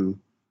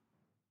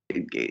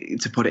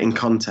 to put it in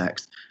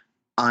context,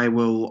 I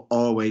will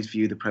always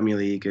view the Premier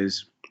League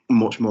as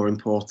much more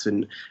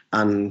important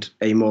and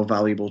a more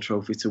valuable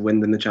trophy to win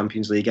than the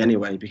Champions League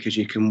anyway, because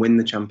you can win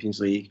the Champions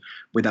League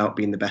without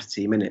being the best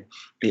team in it.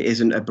 It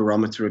isn't a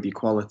barometer of your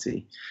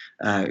quality.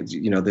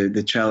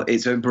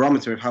 It's a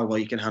barometer of how well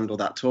you can handle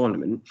that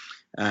tournament.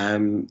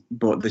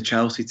 But the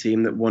Chelsea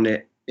team that won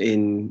it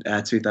in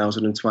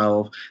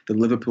 2012, the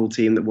Liverpool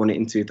team that won it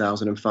in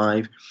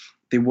 2005,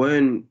 they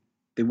weren't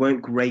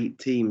great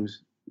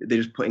teams. They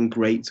just put in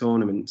great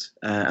tournaments,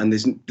 and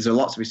there's a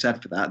lot to be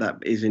said for that. That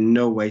is in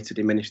no way to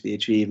diminish the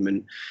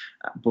achievement,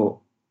 but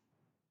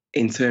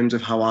in terms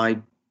of how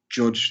I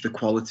judge the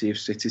quality of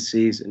City's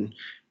season,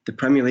 the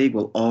Premier League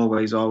will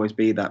always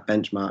be that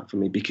benchmark for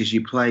me, because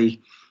you play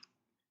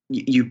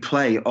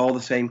all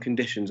the same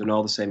conditions and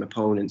all the same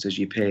opponents as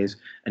your peers,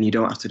 and you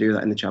don't have to do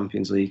that in the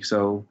Champions League.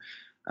 So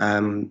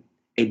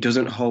it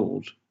doesn't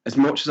hold. As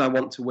much as I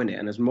want to win it,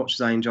 and as much as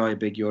I enjoy a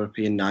big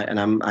European night, and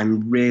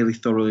I'm really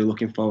thoroughly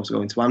looking forward to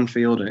going to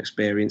Anfield and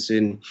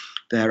experiencing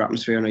their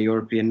atmosphere on a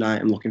European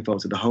night. I'm looking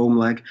forward to the home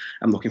leg.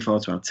 I'm looking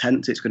forward to how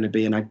tense it's going to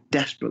be, and I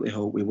desperately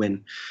hope we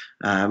win.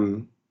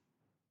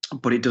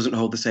 But it doesn't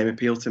hold the same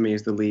appeal to me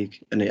as the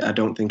league, and I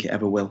don't think it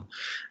ever will.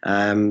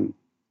 But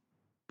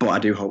I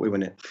do hope we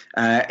win it.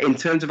 In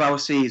terms of our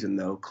season,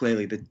 though,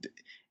 clearly,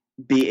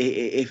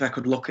 if I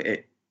could look at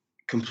it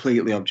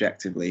completely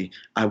objectively,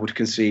 I would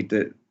concede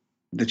that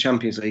the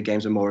Champions League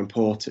games are more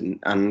important,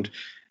 and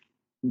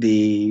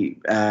to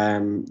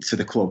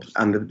the club,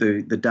 and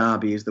the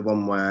derby is the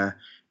one where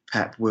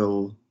Pep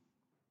will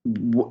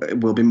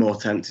be more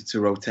tempted to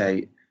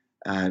rotate,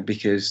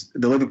 because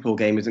the Liverpool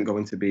game isn't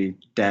going to be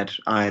dead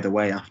either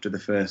way after the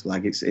first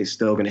leg. It's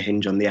still going to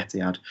hinge on the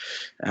Etihad,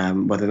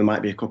 whether there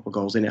might be a couple of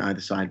goals in it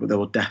either side, but there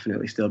will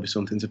definitely still be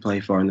something to play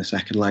for in the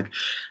second leg.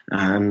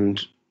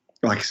 And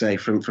like I say,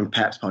 from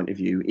Pep's point of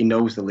view, he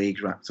knows the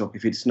league's wrapped up.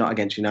 If it's not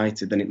against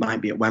United, then it might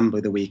be at Wembley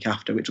the week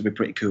after, which will be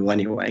pretty cool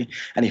anyway.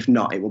 And if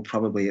not, it will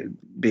probably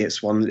be at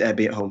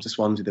home to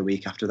Swansea the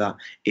week after that.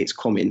 It's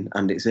coming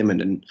and it's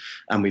imminent,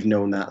 and we've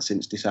known that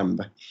since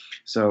December.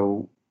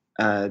 So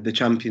the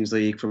Champions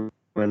League, from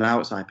an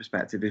outside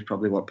perspective, is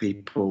probably what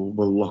people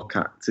will look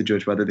at to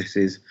judge whether this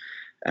is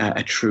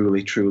a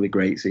truly, truly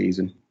great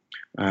season.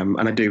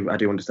 And I do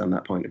understand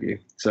that point of view.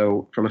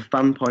 So from a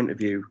fan point of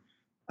view,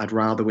 I'd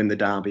rather win the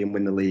derby and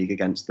win the league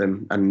against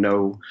them, and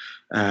know,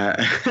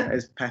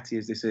 as petty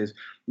as this is,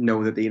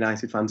 know that the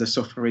United fans are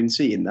suffering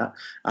seeing that.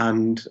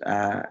 And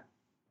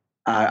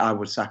I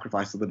would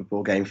sacrifice the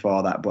Liverpool game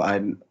for that.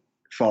 But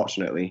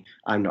fortunately,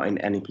 I'm not in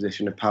any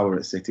position of power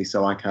at City,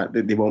 so I can't.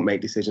 They won't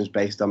make decisions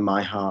based on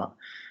my heart.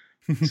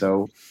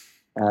 So,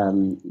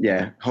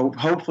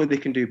 hopefully they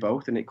can do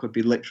both, and it could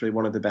be literally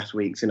one of the best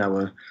weeks in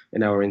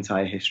our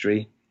entire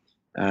history.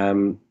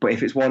 But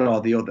if it's one or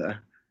the other,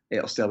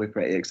 it'll still be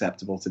pretty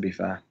acceptable, to be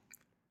fair.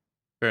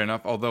 Fair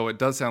enough. Although it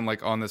does sound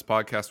like on this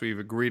podcast we've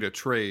agreed a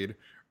trade.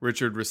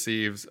 Richard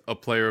receives a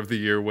Player of the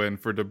Year win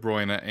for De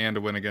Bruyne and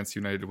a win against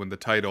United to win the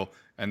title,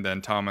 and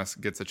then Thomas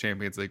gets a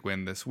Champions League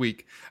win this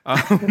week.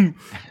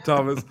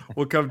 Thomas,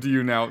 we'll come to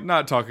you now,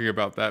 not talking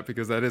about that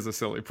because that is a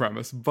silly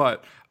premise,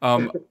 but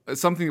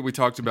something that we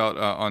talked about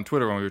on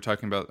Twitter when we were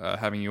talking about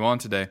having you on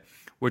today,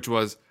 which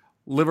was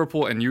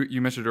Liverpool, and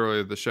you mentioned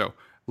earlier the show,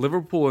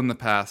 Liverpool in the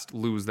past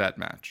lose that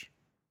match.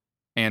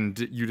 And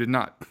you did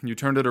not. You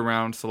turned it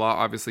around. Salah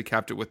obviously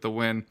capped it with the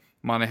win.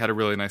 Mane had a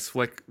really nice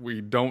flick.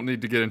 We don't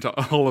need to get into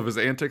all of his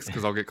antics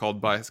because I'll get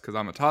called biased because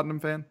I'm a Tottenham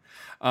fan.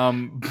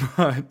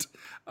 But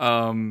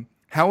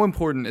how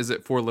important is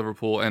it for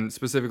Liverpool, and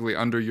specifically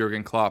under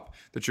Jurgen Klopp,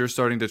 that you're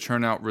starting to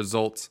churn out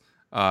results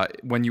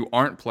when you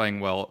aren't playing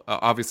well?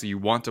 Obviously, you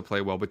want to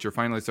play well, but you're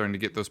finally starting to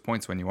get those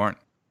points when you aren't.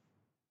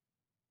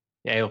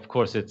 Yeah, of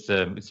course, it's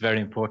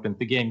very important.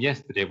 The game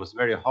yesterday was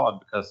very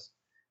hard because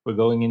we're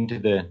going into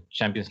the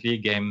Champions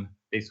League game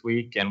this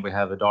week, and we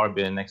have a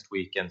derby next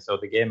week. And so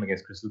the game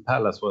against Crystal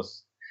Palace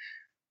was,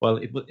 well,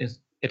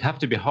 it have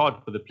to be hard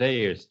for the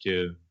players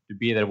to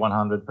be there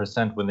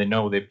 100% when they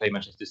know they play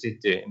Manchester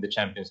City in the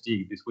Champions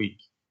League this week.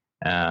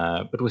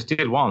 But we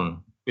still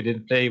won. We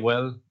didn't play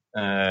well.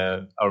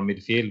 Our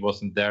midfield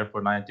wasn't there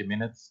for 90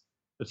 minutes.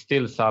 But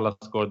still, Salah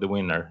scored the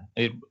winner.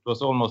 It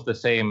was almost the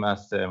same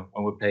as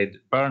when we played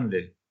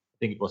Burnley. I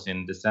think it was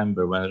in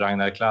December when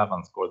Ragnar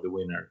Klavan scored the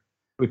winner.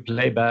 We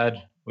play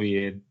bad.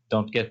 We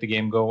don't get the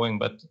game going,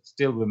 but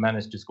still we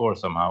managed to score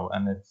somehow.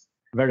 And it's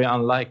very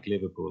unlike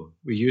Liverpool.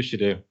 We used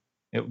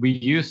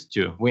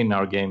to win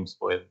our games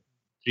with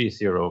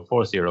 3-0,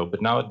 4-0,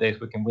 but nowadays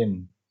we can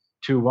win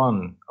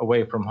 2-1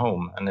 away from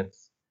home. And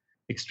it's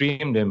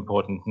extremely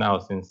important now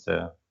since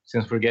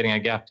we're getting a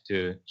gap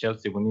to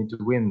Chelsea. We need to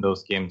win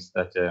those games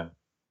that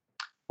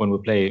when we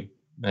play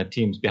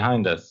teams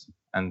behind us.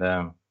 And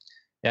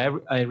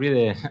I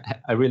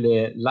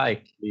really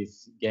like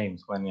these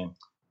games when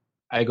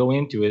I go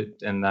into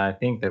it and I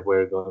think that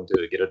we're going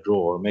to get a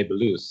draw or maybe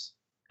lose,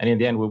 and in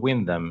the end we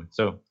win them.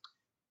 So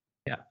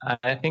yeah,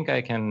 I think I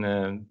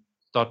can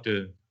start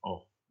to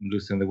I'm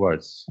losing the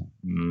words.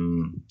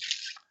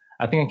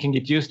 I think I can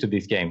get used to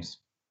these games,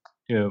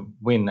 to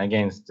win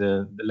against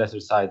the lesser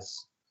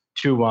sides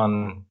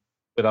 2-1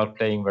 without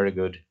playing very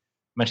good.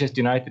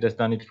 Manchester United has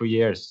done it for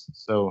years,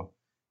 so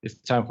it's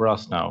time for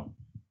us now.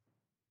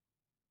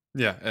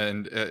 Yeah,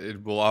 and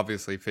it will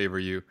obviously favor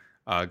you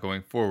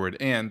going forward.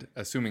 And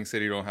assuming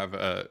City don't have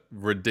a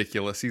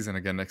ridiculous season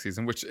again next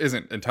season, which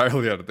isn't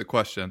entirely out of the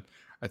question,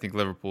 I think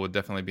Liverpool would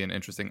definitely be an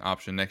interesting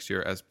option next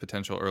year as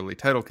potential early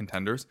title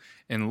contenders,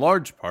 in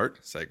large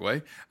part,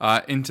 segue,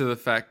 into the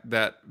fact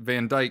that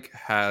Van Dijk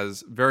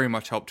has very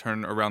much helped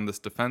turn around this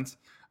defense.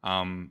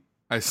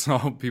 I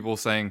saw people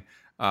saying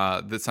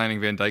that signing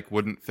Van Dijk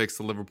wouldn't fix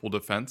the Liverpool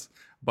defense,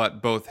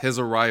 but both his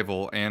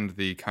arrival and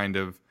the kind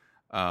of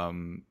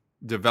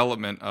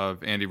development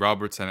of Andy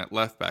Robertson at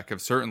left back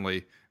have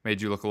certainly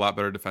made you look a lot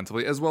better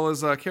defensively, as well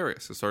as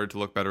Karius has started to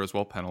look better as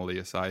well, penalty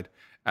aside,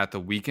 at the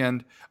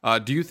weekend.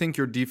 Do you think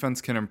your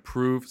defense can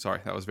improve?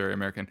 Sorry, that was very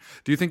American.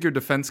 Do you think your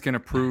defense can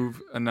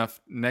improve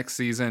enough next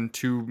season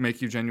to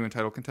make you genuine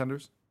title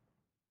contenders?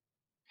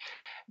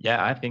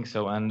 Yeah, I think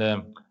so. And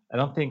I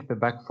don't think the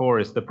back four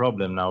is the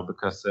problem now,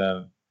 because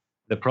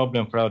the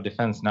problem for our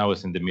defense now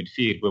is in the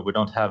midfield, where we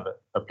don't have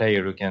a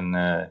player who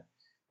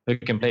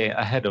can play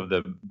ahead of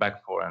the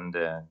back four and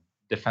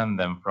defend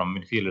them from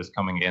midfielders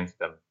coming against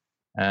them.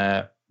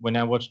 When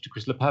I watched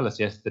Crystal Palace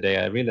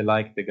yesterday, I really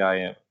liked the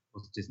guy,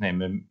 what's his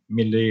name,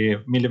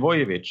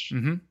 Milivojevic.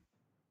 Mm-hmm.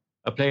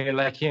 A player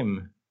like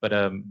him, but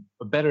a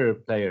better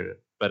player.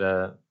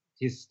 But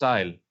his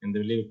style in the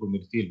Liverpool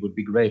midfield would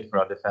be great for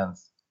our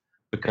defense,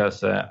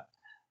 because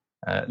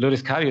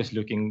Loris Karius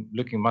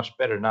looking much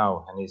better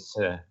now, and he's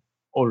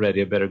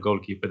already a better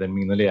goalkeeper than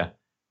Mignolet.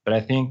 But I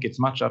think it's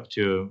much up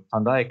to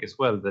Van Dijk as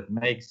well that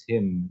makes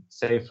him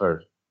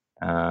safer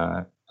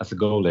as a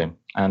goalie.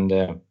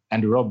 And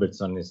Andy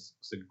Robertson is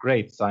a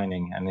great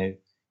signing, and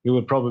he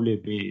will probably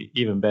be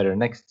even better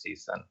next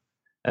season.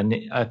 And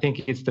I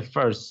think it's the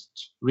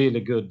first really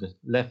good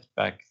left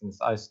back since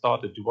I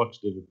started to watch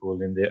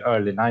Liverpool in the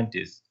early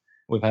 90s.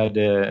 We've had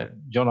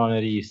John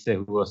Riise,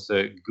 who was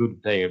a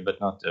good player, but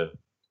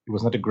he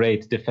was not a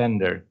great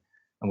defender.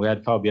 And we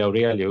had Fabio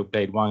Aurelio, who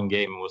played one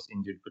game and was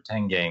injured for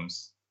 10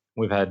 games.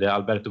 We've had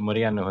Alberto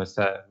Moreno, who has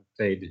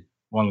played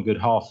one good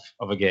half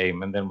of a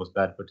game and then was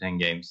bad for 10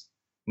 games.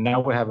 Now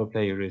we have a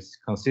player who is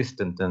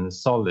consistent and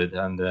solid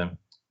and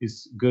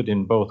is good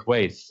in both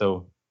ways.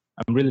 So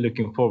I'm really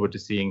looking forward to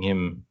seeing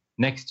him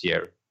next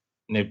year.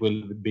 And it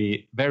will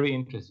be very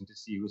interesting to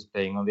see who's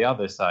playing on the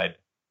other side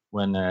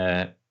when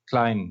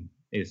Klein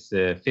is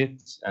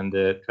fit and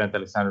Trent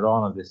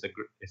Alexander-Arnold is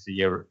a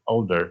year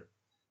older.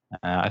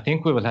 I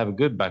think we will have a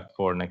good back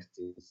four next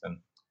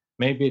season.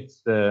 Maybe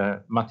it's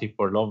Matip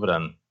or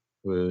Lovren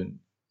who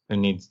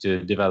needs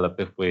to develop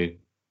if we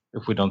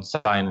don't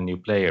sign a new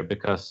player,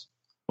 because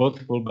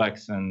both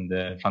fullbacks and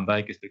Van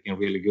Dijk is looking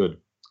really good.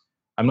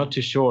 I'm not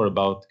too sure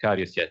about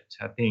Karius yet.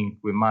 I think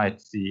we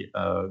might see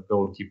a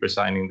goalkeeper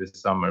signing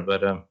this summer,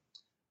 but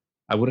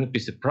I wouldn't be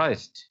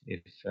surprised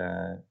if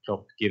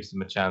Klopp gives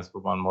him a chance for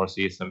one more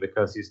season,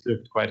 because he's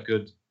looked quite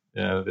good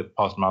the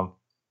past month.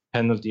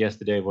 Penalty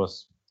yesterday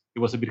was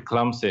a bit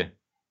clumsy,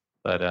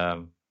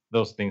 but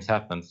those things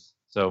happen.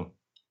 So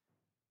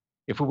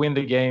if we win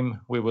the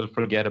game, we will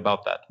forget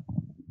about that.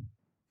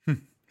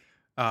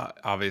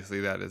 Obviously,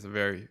 that is a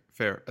very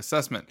fair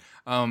assessment.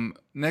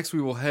 Next,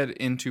 we will head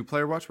into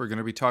Player Watch. We're going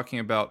to be talking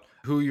about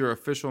who your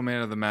official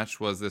man of the match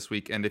was this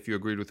week, and if you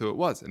agreed with who it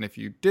was. And if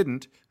you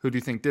didn't, who do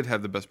you think did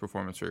have the best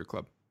performance for your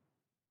club?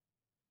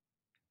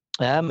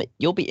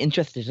 You'll be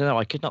interested to know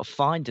I could not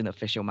find an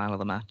official man of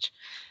the match.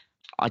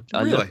 I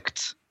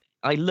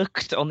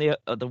looked on the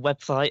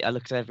website. I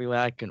looked everywhere.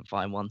 I couldn't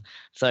find one.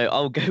 So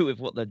I'll go with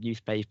what the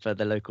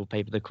local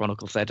paper, the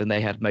Chronicle, said, and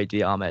they had Mo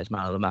Diarme as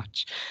man of the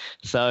match.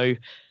 So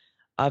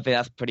I think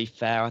that's pretty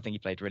fair. I think he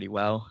played really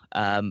well.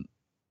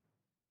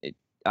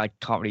 I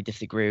can't really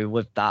disagree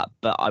with that,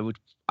 but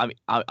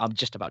I'm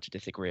just about to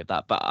disagree with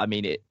that. But I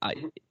mean,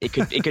 it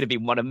could have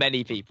been one of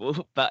many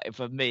people. But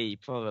for me,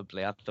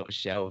 probably I thought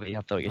Shelvey.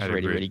 I thought he was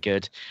really, really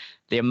good.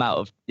 The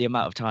amount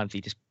of times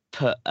he just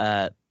put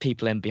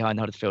people in behind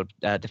the Huddersfield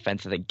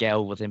defence. I think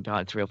Gale was in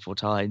behind 3 or 4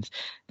 times.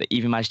 They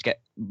even managed to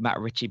get Matt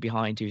Ritchie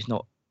behind, who's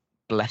not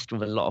blessed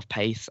with a lot of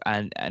pace,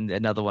 and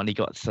another one he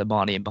got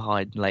Samani in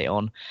behind late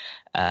on,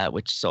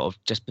 which sort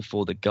of just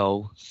before the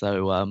goal.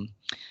 So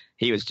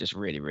he was just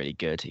really, really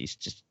good. He's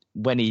just,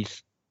 when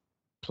he's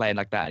playing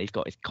like that, he's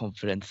got his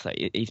confidence.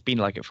 He's been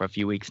like it for a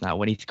few weeks now.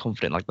 When he's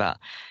confident like that,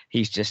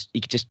 he just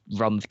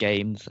runs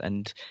games,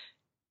 and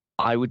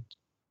I would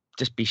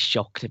just be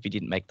shocked if he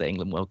didn't make the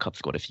England World Cup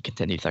squad if he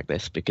continues like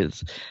this,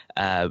 because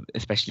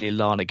especially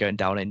Lana going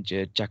down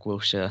injured, Jack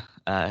Wilshere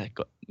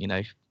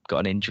got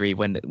an injury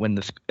when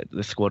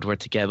the squad were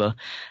together.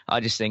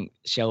 I just think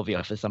Shelvey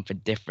offers something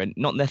different,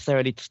 not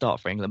necessarily to start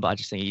for England, but I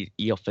just think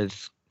he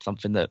offers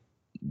something that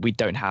we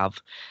don't have.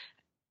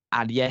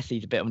 And yes,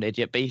 he's a bit of an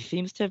idiot, but he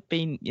seems to have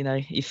been,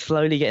 he's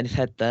slowly getting his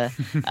head there.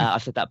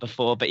 I've said that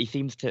before, but he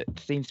seems to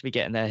be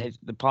getting there.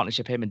 The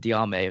partnership, him and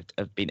Diarme,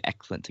 have been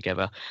excellent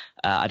together.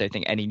 I don't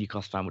think any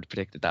Newcastle fan would have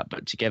predicted that,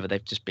 but together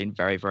they've just been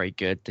very, very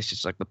good. This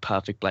is like the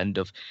perfect blend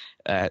of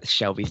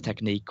Shelvey's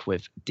technique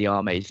with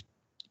Diarme's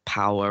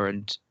power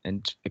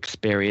and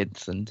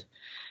experience, and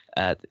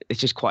it's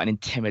just quite an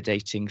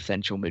intimidating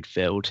central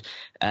midfield.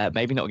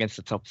 Maybe not against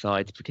the top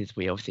sides, because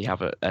we obviously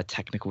have a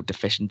technical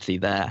deficiency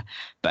there,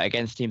 but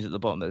against teams at the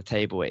bottom of the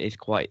table, it is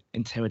quite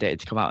intimidating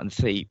to come out and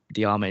see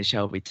Diarme and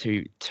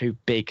Shelvey, two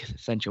big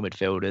central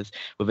midfielders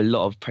with a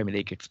lot of Premier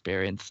League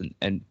experience,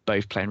 and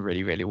both playing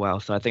really, really well.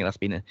 So I think that's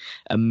been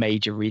a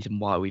major reason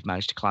why we've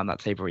managed to climb that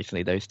table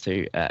recently, those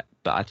two.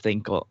 But I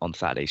think on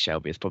Saturday,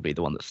 Shelvey is probably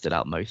the one that stood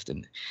out most,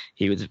 and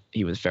he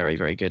was very,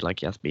 very good, like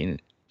he has been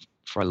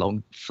for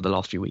the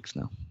last few weeks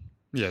now.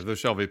 Yeah, the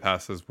Shelvey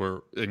passes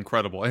were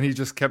incredible, and he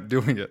just kept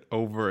doing it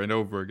over and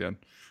over again,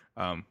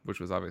 which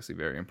was obviously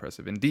very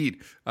impressive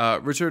indeed.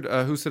 Richard,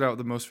 who stood out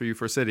the most for you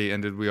for City,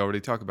 and did we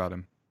already talk about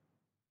him?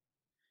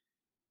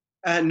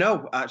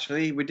 No,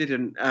 actually, we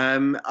didn't.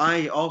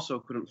 I also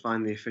couldn't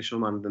find the official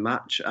man of the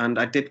match, and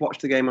I did watch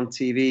the game on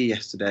TV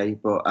yesterday,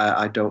 but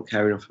I don't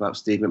care enough about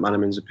Steve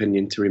McManaman's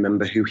opinion to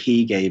remember who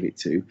he gave it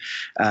to.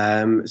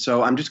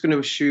 So I'm just going to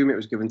assume it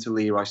was given to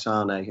Leroy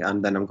Sané,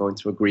 and then I'm going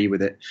to agree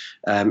with it.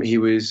 He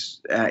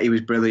was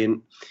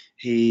brilliant.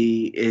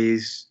 He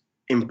is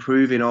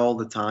improving all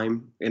the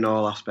time in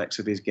all aspects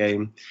of his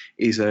game.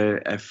 He's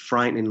a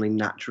frighteningly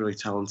naturally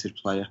talented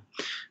player.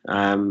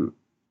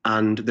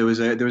 And there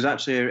was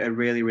actually a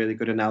really, really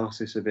good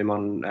analysis of him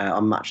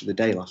on Match of the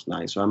Day last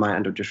night, so I might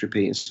end up just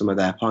repeating some of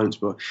their points.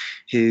 But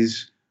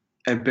his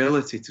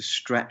ability to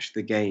stretch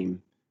the game,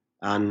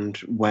 and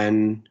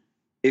when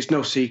it's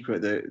no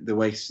secret that the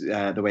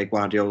way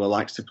Guardiola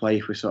likes to play,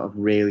 if we sort of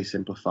really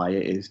simplify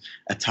it, is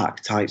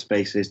attack tight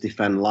spaces,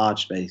 defend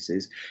large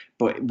spaces.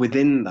 But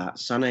within that,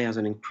 Sané has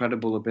an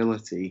incredible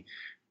ability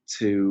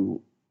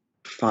to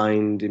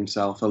find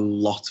himself a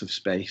lot of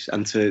space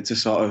and to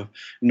sort of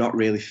not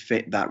really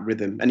fit that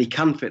rhythm. And he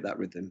can fit that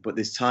rhythm, but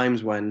there's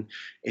times when,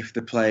 if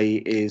the play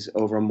is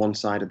over on one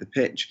side of the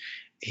pitch,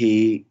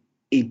 he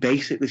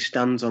basically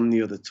stands on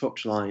the other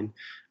touchline,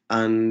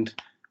 and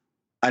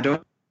I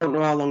don't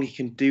know how long he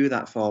can do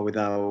that for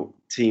without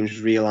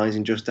teams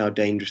realising just how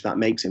dangerous that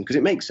makes him. Because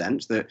it makes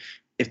sense that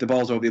if the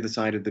ball's over the other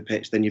side of the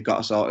pitch, then you've got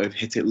to sort of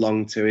hit it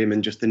long to him,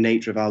 and just the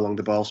nature of how long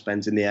the ball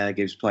spends in the air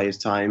gives players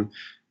time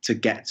to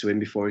get to him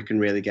before he can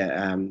really get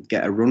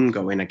a run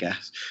going, I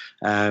guess.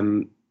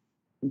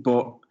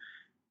 But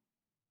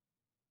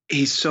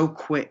he's so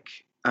quick,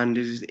 and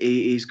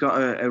he's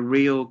got a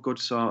real good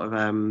sort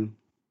of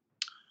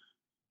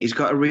he's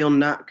got a real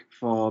knack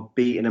for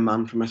beating a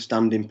man from a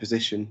standing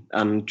position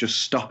and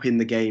just stopping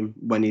the game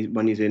when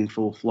he's in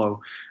full flow,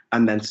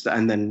 and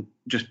then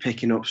just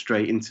picking up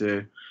straight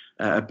into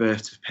a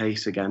burst of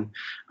pace again.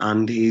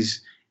 And he's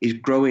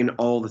growing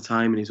all the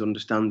time in his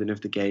understanding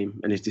of the game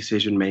and his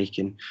decision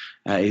making.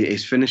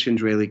 His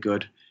finishing's really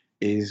good.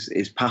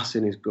 His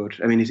passing is good.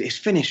 I mean, his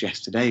finish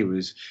yesterday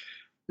was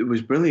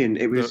brilliant.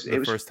 It was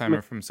the first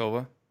timer from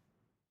Silva.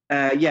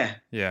 Yeah.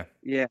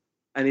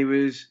 And he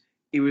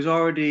was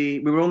already.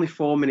 We were only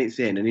 4 minutes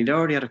in, and he'd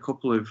already had a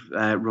couple of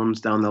runs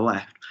down the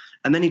left,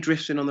 and then he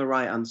drifts in on the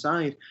right hand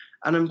side.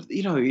 And I'm,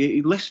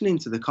 you're listening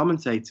to the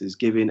commentators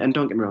giving, and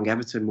don't get me wrong,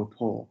 Everton were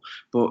poor,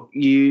 but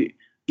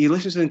you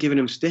listen to them giving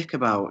them stick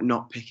about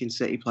not picking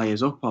City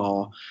players up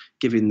or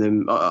giving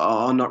them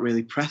or not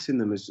really pressing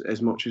them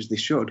as much as they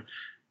should.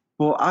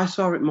 But I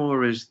saw it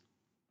more as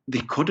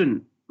they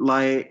couldn't.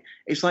 Like,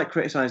 it's like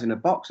criticising a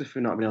boxer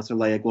for not being able to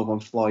lay a glove on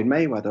Floyd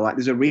Mayweather. Like,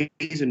 there's a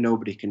reason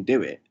nobody can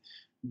do it,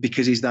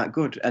 because he's that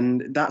good.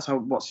 And that's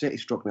what City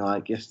struck me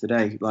like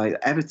yesterday. Like,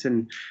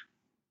 Everton,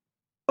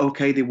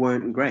 okay, they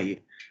weren't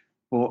great,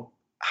 but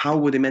how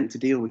were they meant to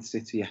deal with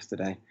City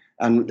yesterday?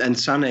 And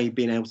Sané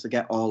being able to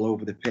get all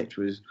over the pitch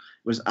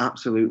was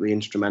absolutely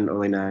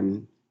instrumental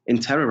in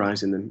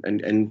terrorising them.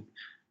 And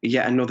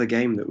yet another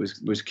game that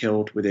was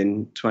killed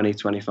within 20,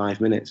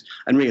 25 minutes.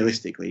 And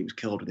realistically, it was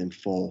killed within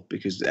 4,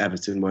 because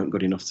Everton weren't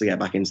good enough to get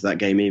back into that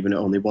game, even at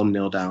only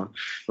 1-0 down.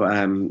 But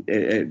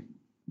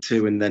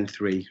 2 and then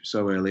 3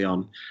 so early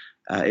on,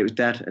 it was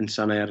dead. And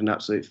Sané had an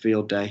absolute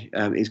field day.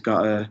 He's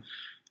got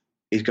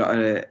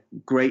a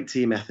great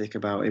team ethic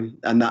about him,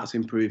 and that's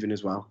improving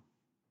as well.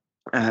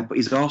 But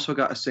he's also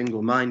got a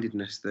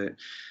single-mindedness that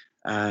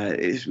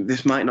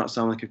this might not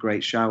sound like a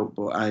great shout,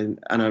 but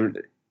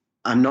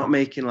I'm not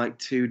making like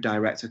too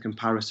direct a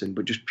comparison,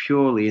 but just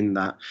purely in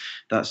that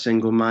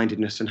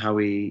single-mindedness and how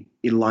he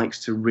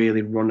likes to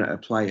really run at a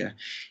player.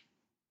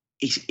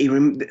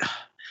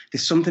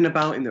 There's something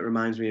about him that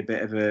reminds me a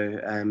bit of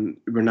a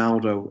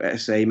Ronaldo at the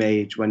same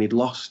age, when he'd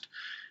lost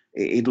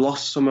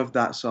some of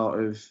that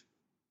sort of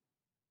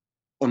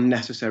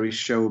unnecessary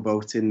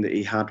showboating that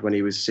he had when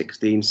he was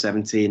 16,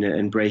 17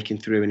 and breaking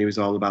through, and he was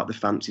all about the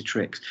fancy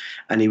tricks,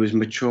 and he was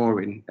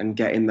maturing and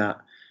getting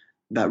that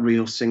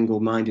real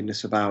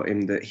single-mindedness about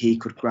him, that he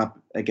could grab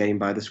a game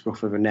by the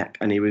scruff of a neck,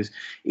 and he was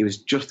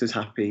just as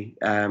happy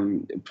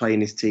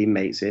playing his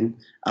teammates in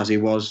as he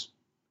was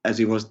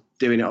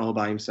doing it all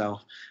by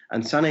himself.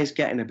 And Sané's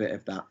getting a bit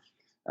of that,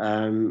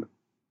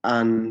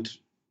 and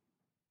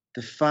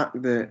the fact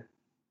that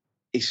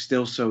he's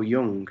still so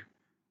young,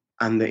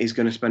 and that he's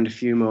going to spend a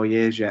few more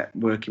years yet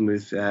working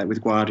with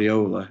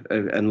Guardiola,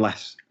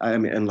 unless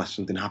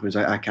something happens.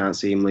 I can't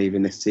see him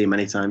leaving this team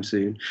anytime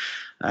soon.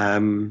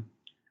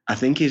 I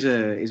think he's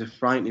a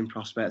frightening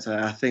prospect.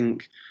 I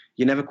think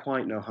you never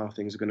quite know how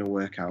things are going to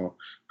work out,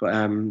 but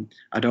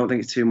I don't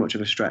think it's too much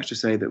of a stretch to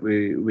say that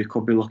we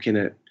could be looking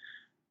at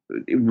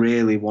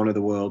really one of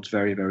the world's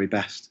very, very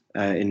best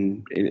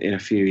in a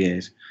few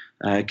years,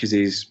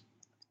 because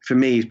for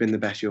me, he's been the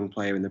best young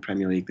player in the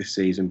Premier League this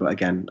season. But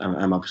again,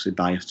 I'm obviously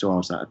biased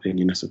towards that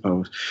opinion, I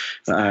suppose.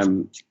 But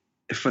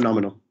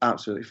phenomenal,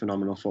 absolutely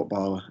phenomenal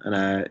footballer.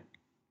 And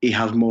he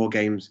has more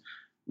games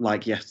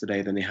like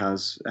yesterday than he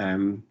has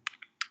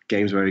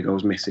games where he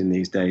goes missing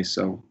these days.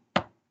 So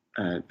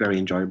very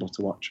enjoyable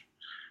to watch.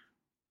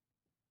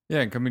 Yeah,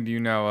 and coming to you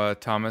now,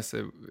 Thomas,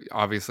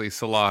 obviously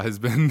Salah has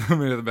been the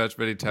man of the match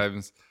many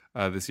times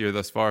this year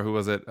thus far. Who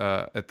was it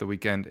at the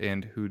weekend,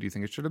 and who do you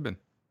think it should have been?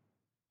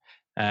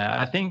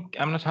 I think,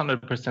 I'm not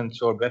 100%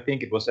 sure, but I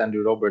think it was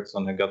Andrew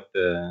Robertson who got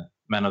the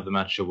Man of the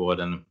Match award,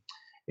 and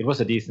it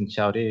was a decent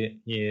shout.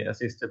 He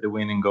assisted the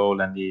winning goal,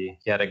 and he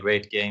had a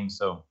great game,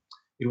 so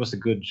it was a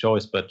good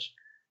choice. But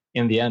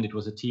in the end, it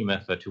was a team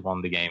effort who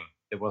won the game.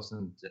 There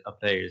wasn't a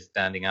player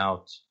standing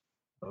out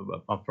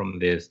from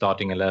the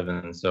starting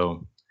 11,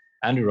 so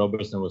Andrew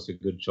Robertson was a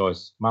good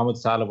choice. Mohamed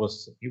Salah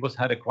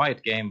had a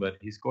quiet game, but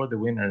he scored the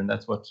winner, and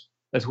that's what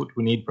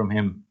we need from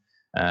him.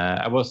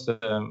 I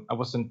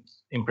wasn't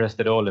impressed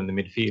at all in the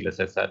midfield, as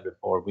I said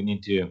before. We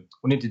need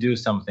to do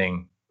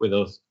something with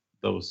those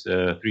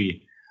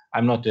 3.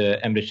 I'm not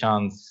Emre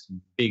Can's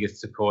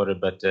biggest supporter,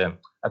 but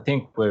I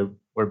think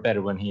we're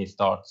better when he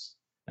starts.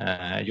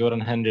 Jordan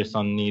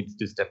Henderson needs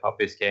to step up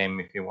his game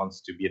if he wants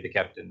to be the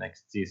captain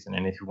next season,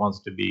 and if he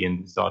wants to be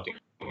in the starting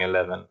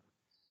 11.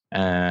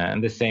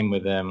 And the same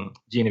with Gini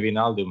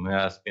Wijnaldum, who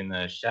has been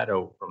a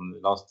shadow from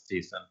the last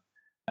season.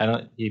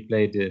 He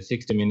played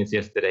 60 minutes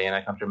yesterday, and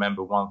I can't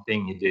remember one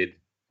thing he did.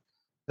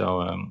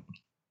 So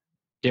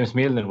James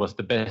Milner was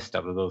the best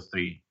out of those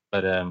 3,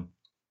 but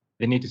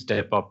they need to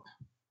step up,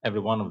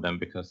 every one of them,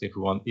 because if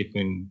we're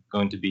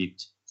going to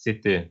beat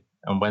City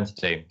on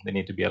Wednesday, they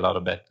need to be a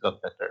lot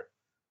better.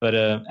 But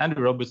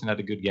Andrew Robertson had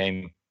a good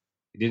game.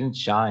 He didn't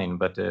shine,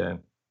 but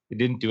he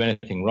didn't do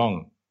anything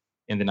wrong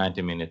in the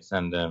 90 minutes,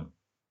 and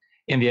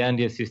in the end,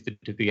 he assisted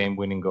to the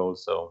game-winning goal.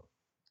 So.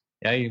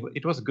 Yeah,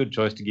 it was a good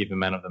choice to give him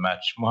man of the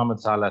match. Mohamed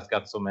Salah has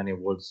got so many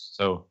awards,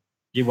 so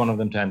give one of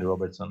them to Andrew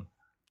Robertson.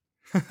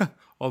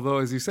 Although,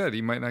 as you said,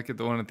 he might not get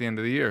the one at the end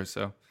of the year,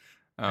 so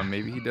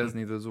maybe he does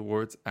need those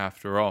awards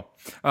after all.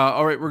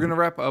 All right, we're going to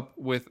wrap up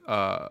with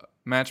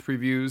match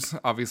previews.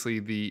 Obviously,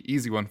 the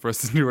easy one for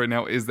us to do right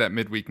now is that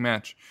midweek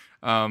match.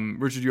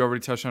 Richard, you already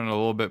touched on it a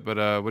little bit, but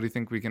what do you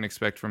think we can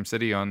expect from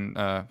City on,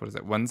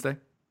 Wednesday?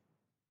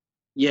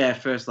 Yeah,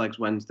 first leg's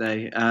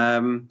Wednesday.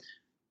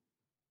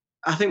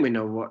 I think we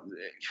know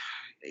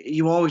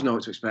you always know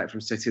what to expect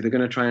from City. They're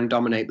going to try and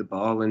dominate the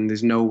ball, and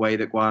there's no way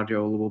that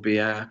Guardiola will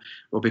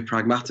be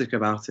pragmatic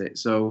about it.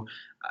 So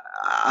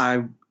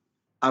I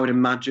would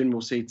imagine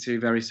we'll see 2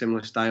 very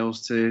similar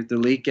styles to the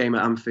league game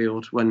at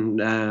Anfield when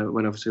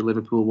obviously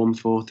Liverpool won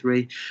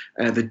 4-3.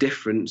 The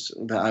difference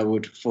that I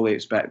would fully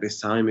expect this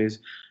time is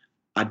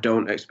I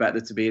don't expect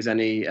there to be as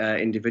any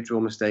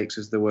individual mistakes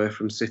as there were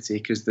from City,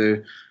 because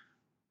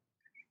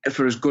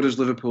for as good as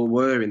Liverpool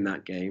were in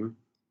that game,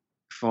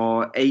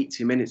 for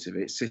 80 minutes of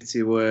it,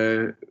 City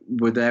were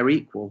their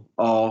equal,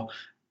 or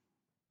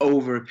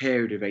over a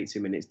period of 80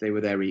 minutes, they were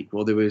their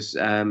equal. There was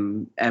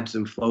ebbs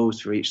and flows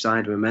for each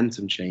side,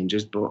 momentum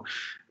changes, but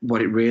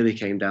what it really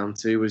came down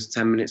to was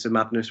 10 minutes of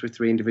madness with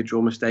 3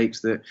 individual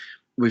mistakes that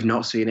we've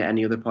not seen at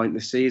any other point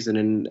this season,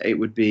 and it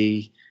would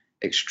be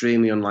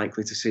extremely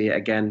unlikely to see it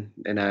again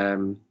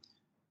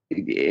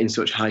in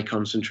such high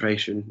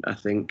concentration, I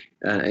think,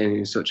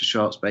 in such a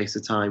short space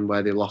of time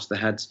where they lost their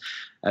heads.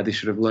 They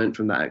should have learnt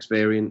from that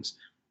experience.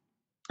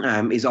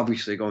 He's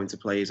obviously going to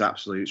play his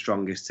absolute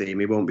strongest team.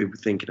 He won't be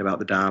thinking about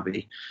the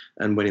derby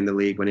and winning the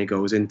league when he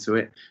goes into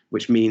it,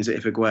 which means that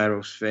if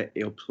Aguero's fit,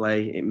 he'll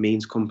play. It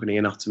means Kompany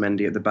and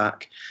Otamendi at the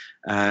back.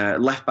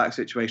 Left-back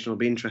situation will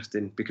be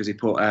interesting because he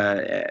put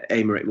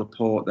Aymeric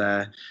Laporte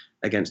there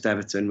against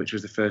Everton, which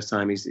was the first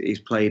time he's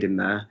played him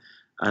there,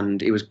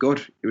 and he was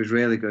good. He was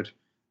really good.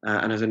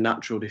 And as a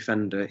natural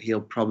defender, he'll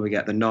probably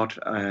get the nod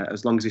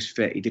as long as he's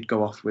fit. He did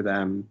go off with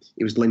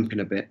he was limping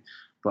a bit,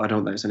 but I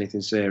don't think it's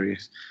anything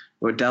serious.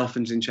 But Delph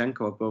and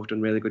Zinchenko have both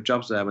done really good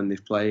jobs there when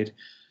they've played.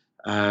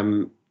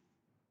 And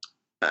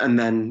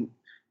then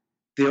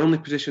the only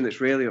position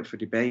that's really up for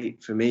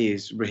debate for me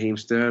is Raheem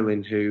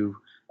Sterling, who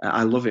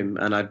I love him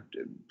and I'd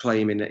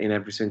play him in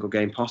every single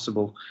game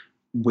possible,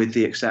 with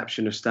the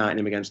exception of starting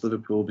him against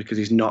Liverpool because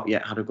he's not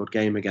yet had a good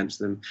game against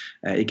them.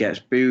 He gets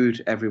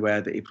booed everywhere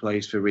that he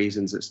plays for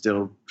reasons that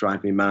still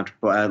drive me mad.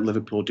 But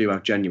Liverpool do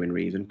have genuine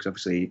reason, because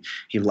obviously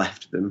he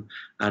left them,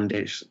 and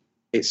it's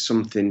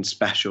something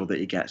special that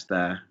he gets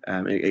there.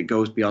 It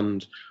goes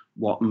beyond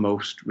what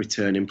most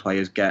returning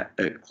players get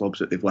at clubs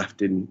that they've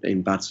left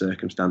in bad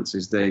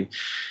circumstances. The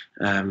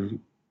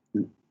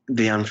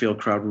Anfield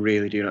crowd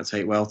really do not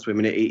take well to him,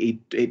 and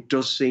it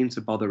does seem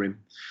to bother him.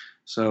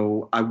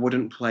 So I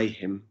wouldn't play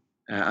him.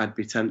 I'd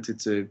be tempted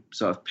to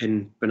sort of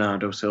pin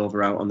Bernardo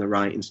Silva out on the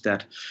right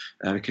instead,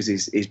 because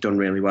he's done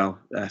really well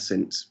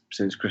since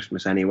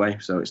Christmas anyway.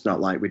 So it's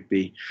not like we'd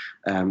be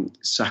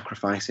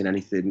sacrificing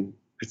anything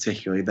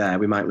particularly there.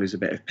 We might lose a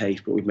bit of pace,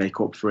 but we'd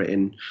make up for it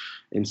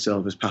in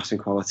Silva's passing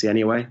quality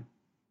anyway.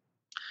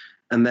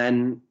 And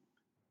then,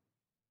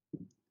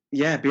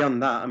 yeah,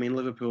 beyond that, I mean,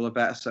 Liverpool are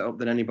better set up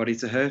than anybody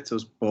to hurt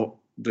us, but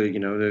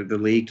the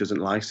league doesn't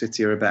lie.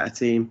 City are a better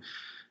team.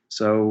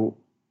 So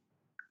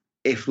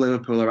if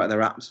Liverpool are at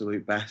their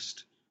absolute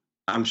best,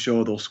 I'm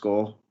sure they'll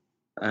score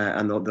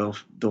and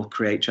they'll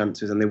create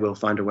chances, and they will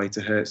find a way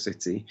to hurt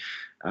City.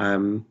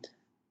 We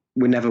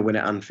never win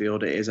at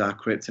Anfield. It is our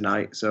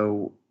kryptonite.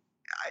 So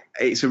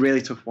it's a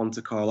really tough one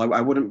to call. I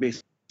wouldn't be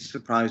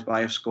surprised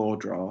by a score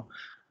draw,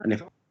 and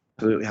if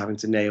absolutely having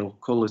to nail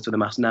colours to the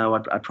mast now,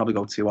 I'd probably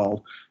go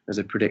 2-2 as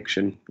a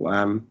prediction.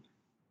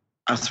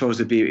 I suppose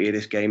the beauty of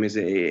this game is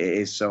it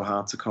is so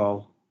hard to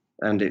call,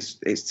 and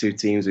it's two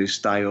teams whose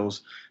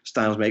styles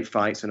make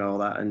fights and all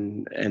that,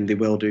 and they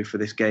will do for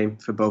this game.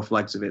 For both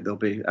legs of it,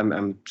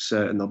 I'm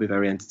certain they'll be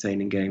very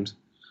entertaining games.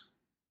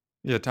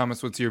 Yeah,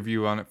 Thomas, what's your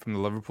view on it from the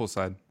Liverpool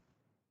side?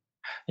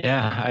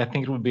 Yeah, I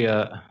think there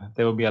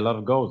will be a lot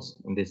of goals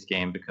in this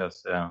game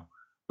because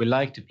we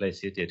like to play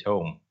City at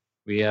home.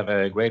 We have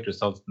great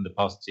results in the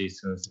past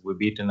seasons. We've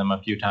beaten them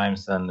a few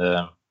times, and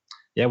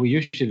we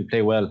usually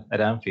play well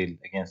at Anfield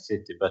against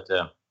City. But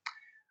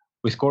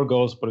we score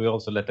goals, but we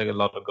also let a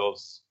lot of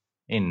goals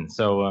in.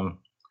 So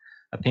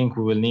I think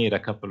we will need a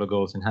couple of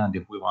goals in hand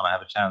if we want to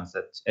have a chance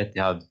at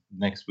Etihad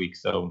next week.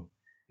 So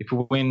if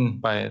we win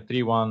by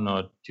 3-1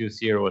 or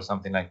 2-0 or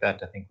something like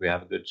that, I think we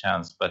have a good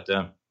chance. But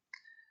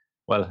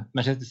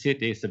Manchester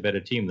City is a better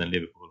team than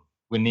Liverpool.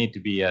 We need to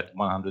be at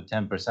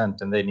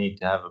 110%, and they need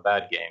to have a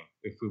bad game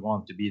if we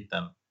want to beat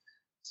them.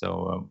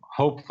 So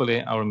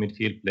hopefully our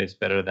midfield plays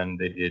better than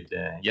they did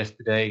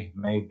yesterday.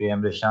 Maybe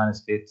Emre Can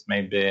is fit.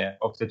 Maybe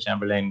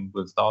Oxlade-Chamberlain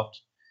will start.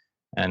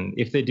 And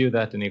if they do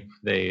that, and if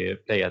they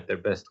play at their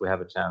best, we have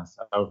a chance.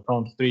 Our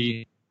front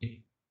three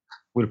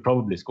will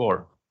probably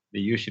score. They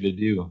usually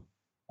do.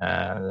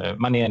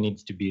 Mane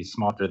needs to be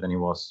smarter than he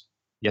was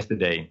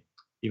yesterday.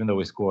 Even though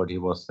he scored, he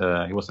was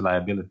a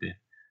liability.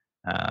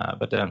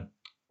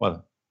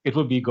 It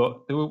will be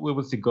we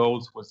will see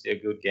goals. We'll see a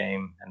good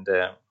game, and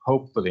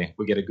hopefully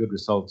we get a good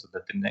result so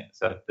that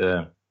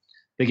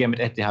the game at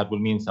Etihad will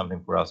mean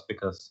something for us,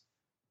 because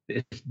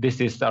this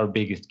is our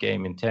biggest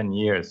game in 10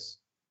 years.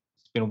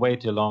 It's been way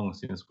too long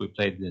since we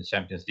played the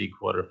Champions League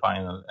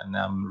quarterfinal, and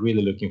I'm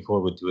really looking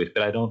forward to it.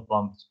 But I don't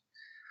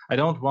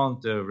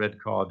want a red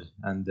card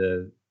and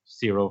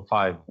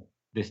 0-5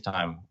 this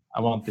time. I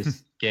want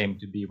this game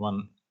to be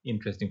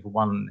interesting for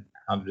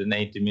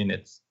 180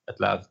 minutes at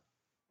last.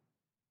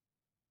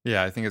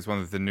 Yeah, I think it's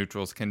one that the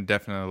neutrals can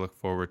definitely look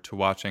forward to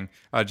watching.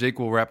 Jake,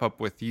 we'll wrap up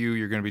with you.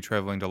 You're going to be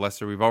traveling to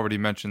Leicester. We've already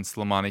mentioned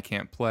Slimani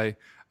can't play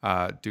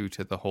due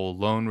to the whole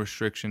loan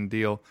restriction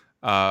deal.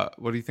 What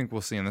do you think we'll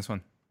see in this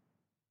one?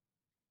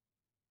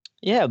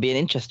 Yeah, it'll be an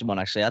interesting one,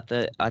 actually.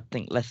 I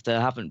think Leicester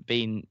haven't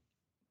been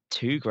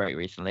too great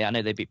recently. I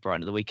know they beat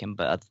Brighton at the weekend,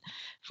 but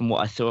from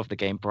what I saw of the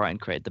game, Brighton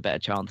created the better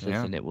chances,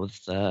 and it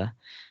was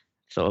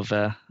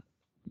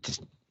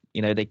just,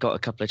 they got a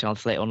couple of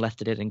chances later on,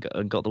 Leicester did,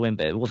 and got the win,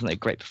 but it wasn't a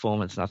great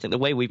performance. And I think the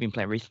way we've been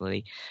playing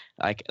recently,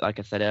 like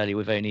I said earlier,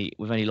 we've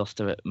only lost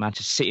to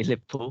Manchester City and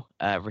Liverpool,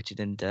 Richard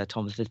and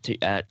Thomas's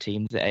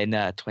teams in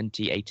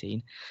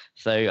 2018.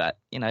 So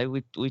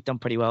we've done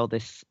pretty well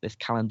this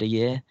calendar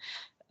year.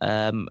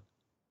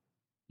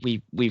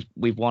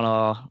 We've won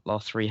our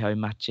last 3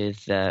 home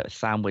matches,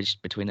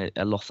 sandwiched between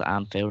a loss at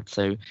Anfield,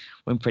 so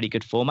we're in pretty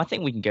good form. I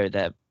think we can go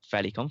there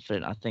fairly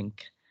confident. I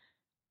think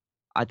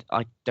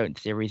I don't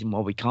see a reason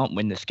why we can't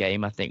win this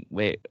game. I think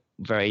we're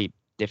very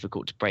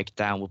difficult to break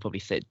down. We'll probably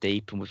sit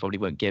deep, and we probably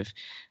won't give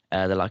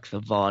the likes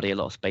of Vardy a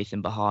lot of space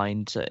in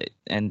behind.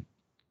 And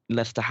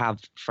Leicester have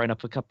thrown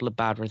up a couple of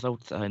bad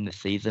results at home this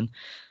season.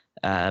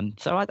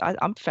 So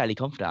I'm fairly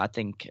confident. I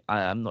think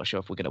I'm not sure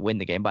if we're going to win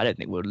the game, but I don't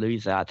think we'll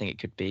lose that. I think it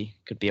could be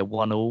a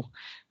 1-1,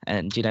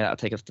 and that'll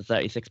take us to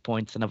 36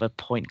 points, another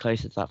point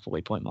closer to that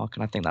 40-point mark,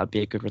 and I think that would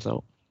be a good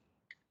result.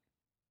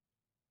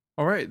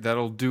 All right,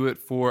 that'll do it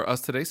for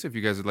us today. So if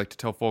you guys would like to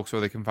tell folks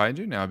where they can find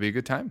you, now would be a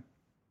good time.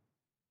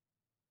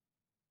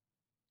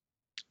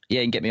 Yeah,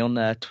 you can get me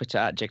on Twitter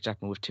at Jake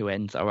Jackman with 2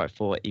 N's. I write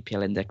for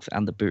EPL Index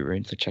and the Boot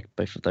Room, so check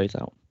both of those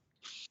out.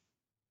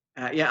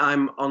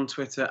 I'm on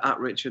Twitter at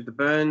Richard the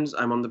Burns.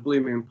 I'm on the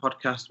Blue Moon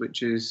podcast,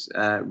 which is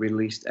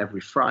released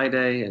every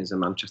Friday. It's a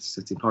Manchester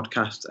City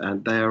podcast,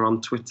 and they are on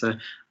Twitter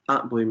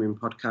at Blue Moon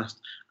Podcast.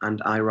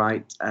 And I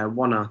write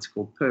 1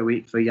 article per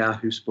week for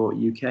Yahoo Sport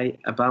UK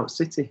about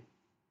City.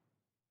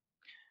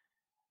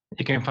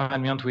 You can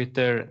find me on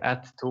Twitter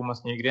at Thomas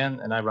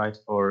Nygren, and I write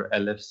for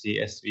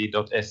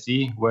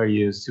lfcsv.se, where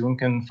you soon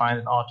can find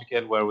an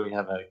article where we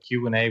have a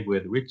Q&A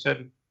with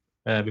Richard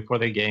before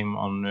the game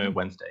on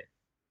Wednesday.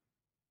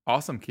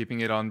 Awesome,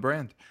 keeping it on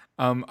brand.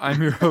 I'm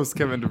your host,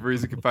 Kevin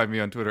DeVries. You can find me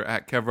on Twitter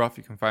at Kevroff.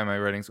 You can find my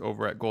writings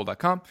over at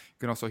goal.com. You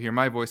can also hear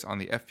my voice on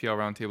the FPL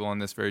Roundtable on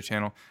this very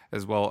channel,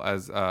 as well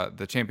as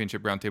the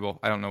Championship Roundtable.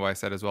 I don't know why I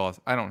said as well as.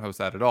 I don't host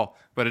that at all,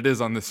 but it is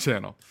on this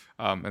channel,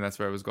 and that's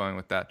where I was going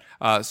with that.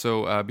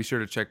 So be sure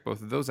to check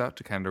both of those out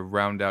to kind of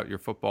round out your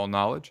football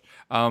knowledge.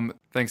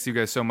 Thanks to you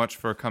guys so much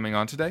for coming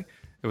on today.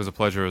 It was a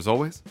pleasure as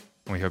always,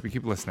 and we hope you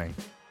keep listening.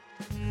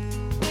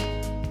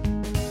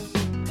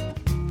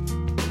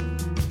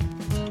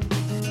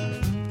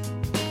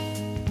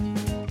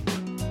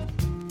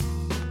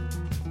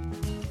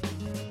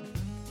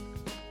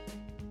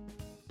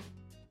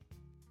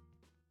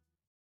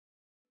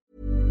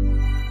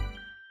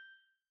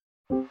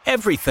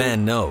 Every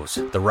fan knows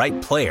the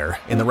right player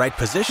in the right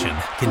position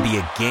can be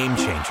a game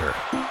changer.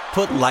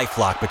 Put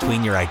LifeLock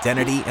between your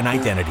identity and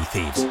identity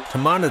thieves to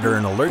monitor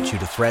and alert you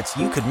to threats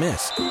you could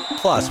miss.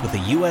 Plus, with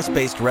a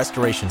U.S.-based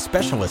restoration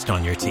specialist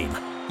on your team,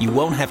 you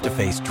won't have to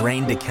face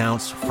drained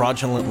accounts,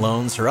 fraudulent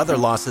loans, or other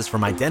losses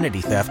from identity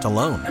theft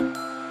alone.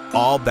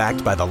 All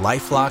backed by the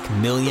LifeLock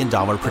 $1 Million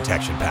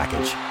Protection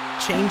Package.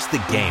 Change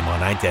the game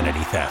on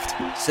identity theft.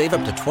 Save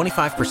up to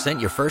 25%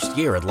 your first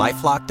year at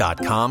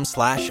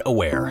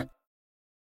LifeLock.com/aware.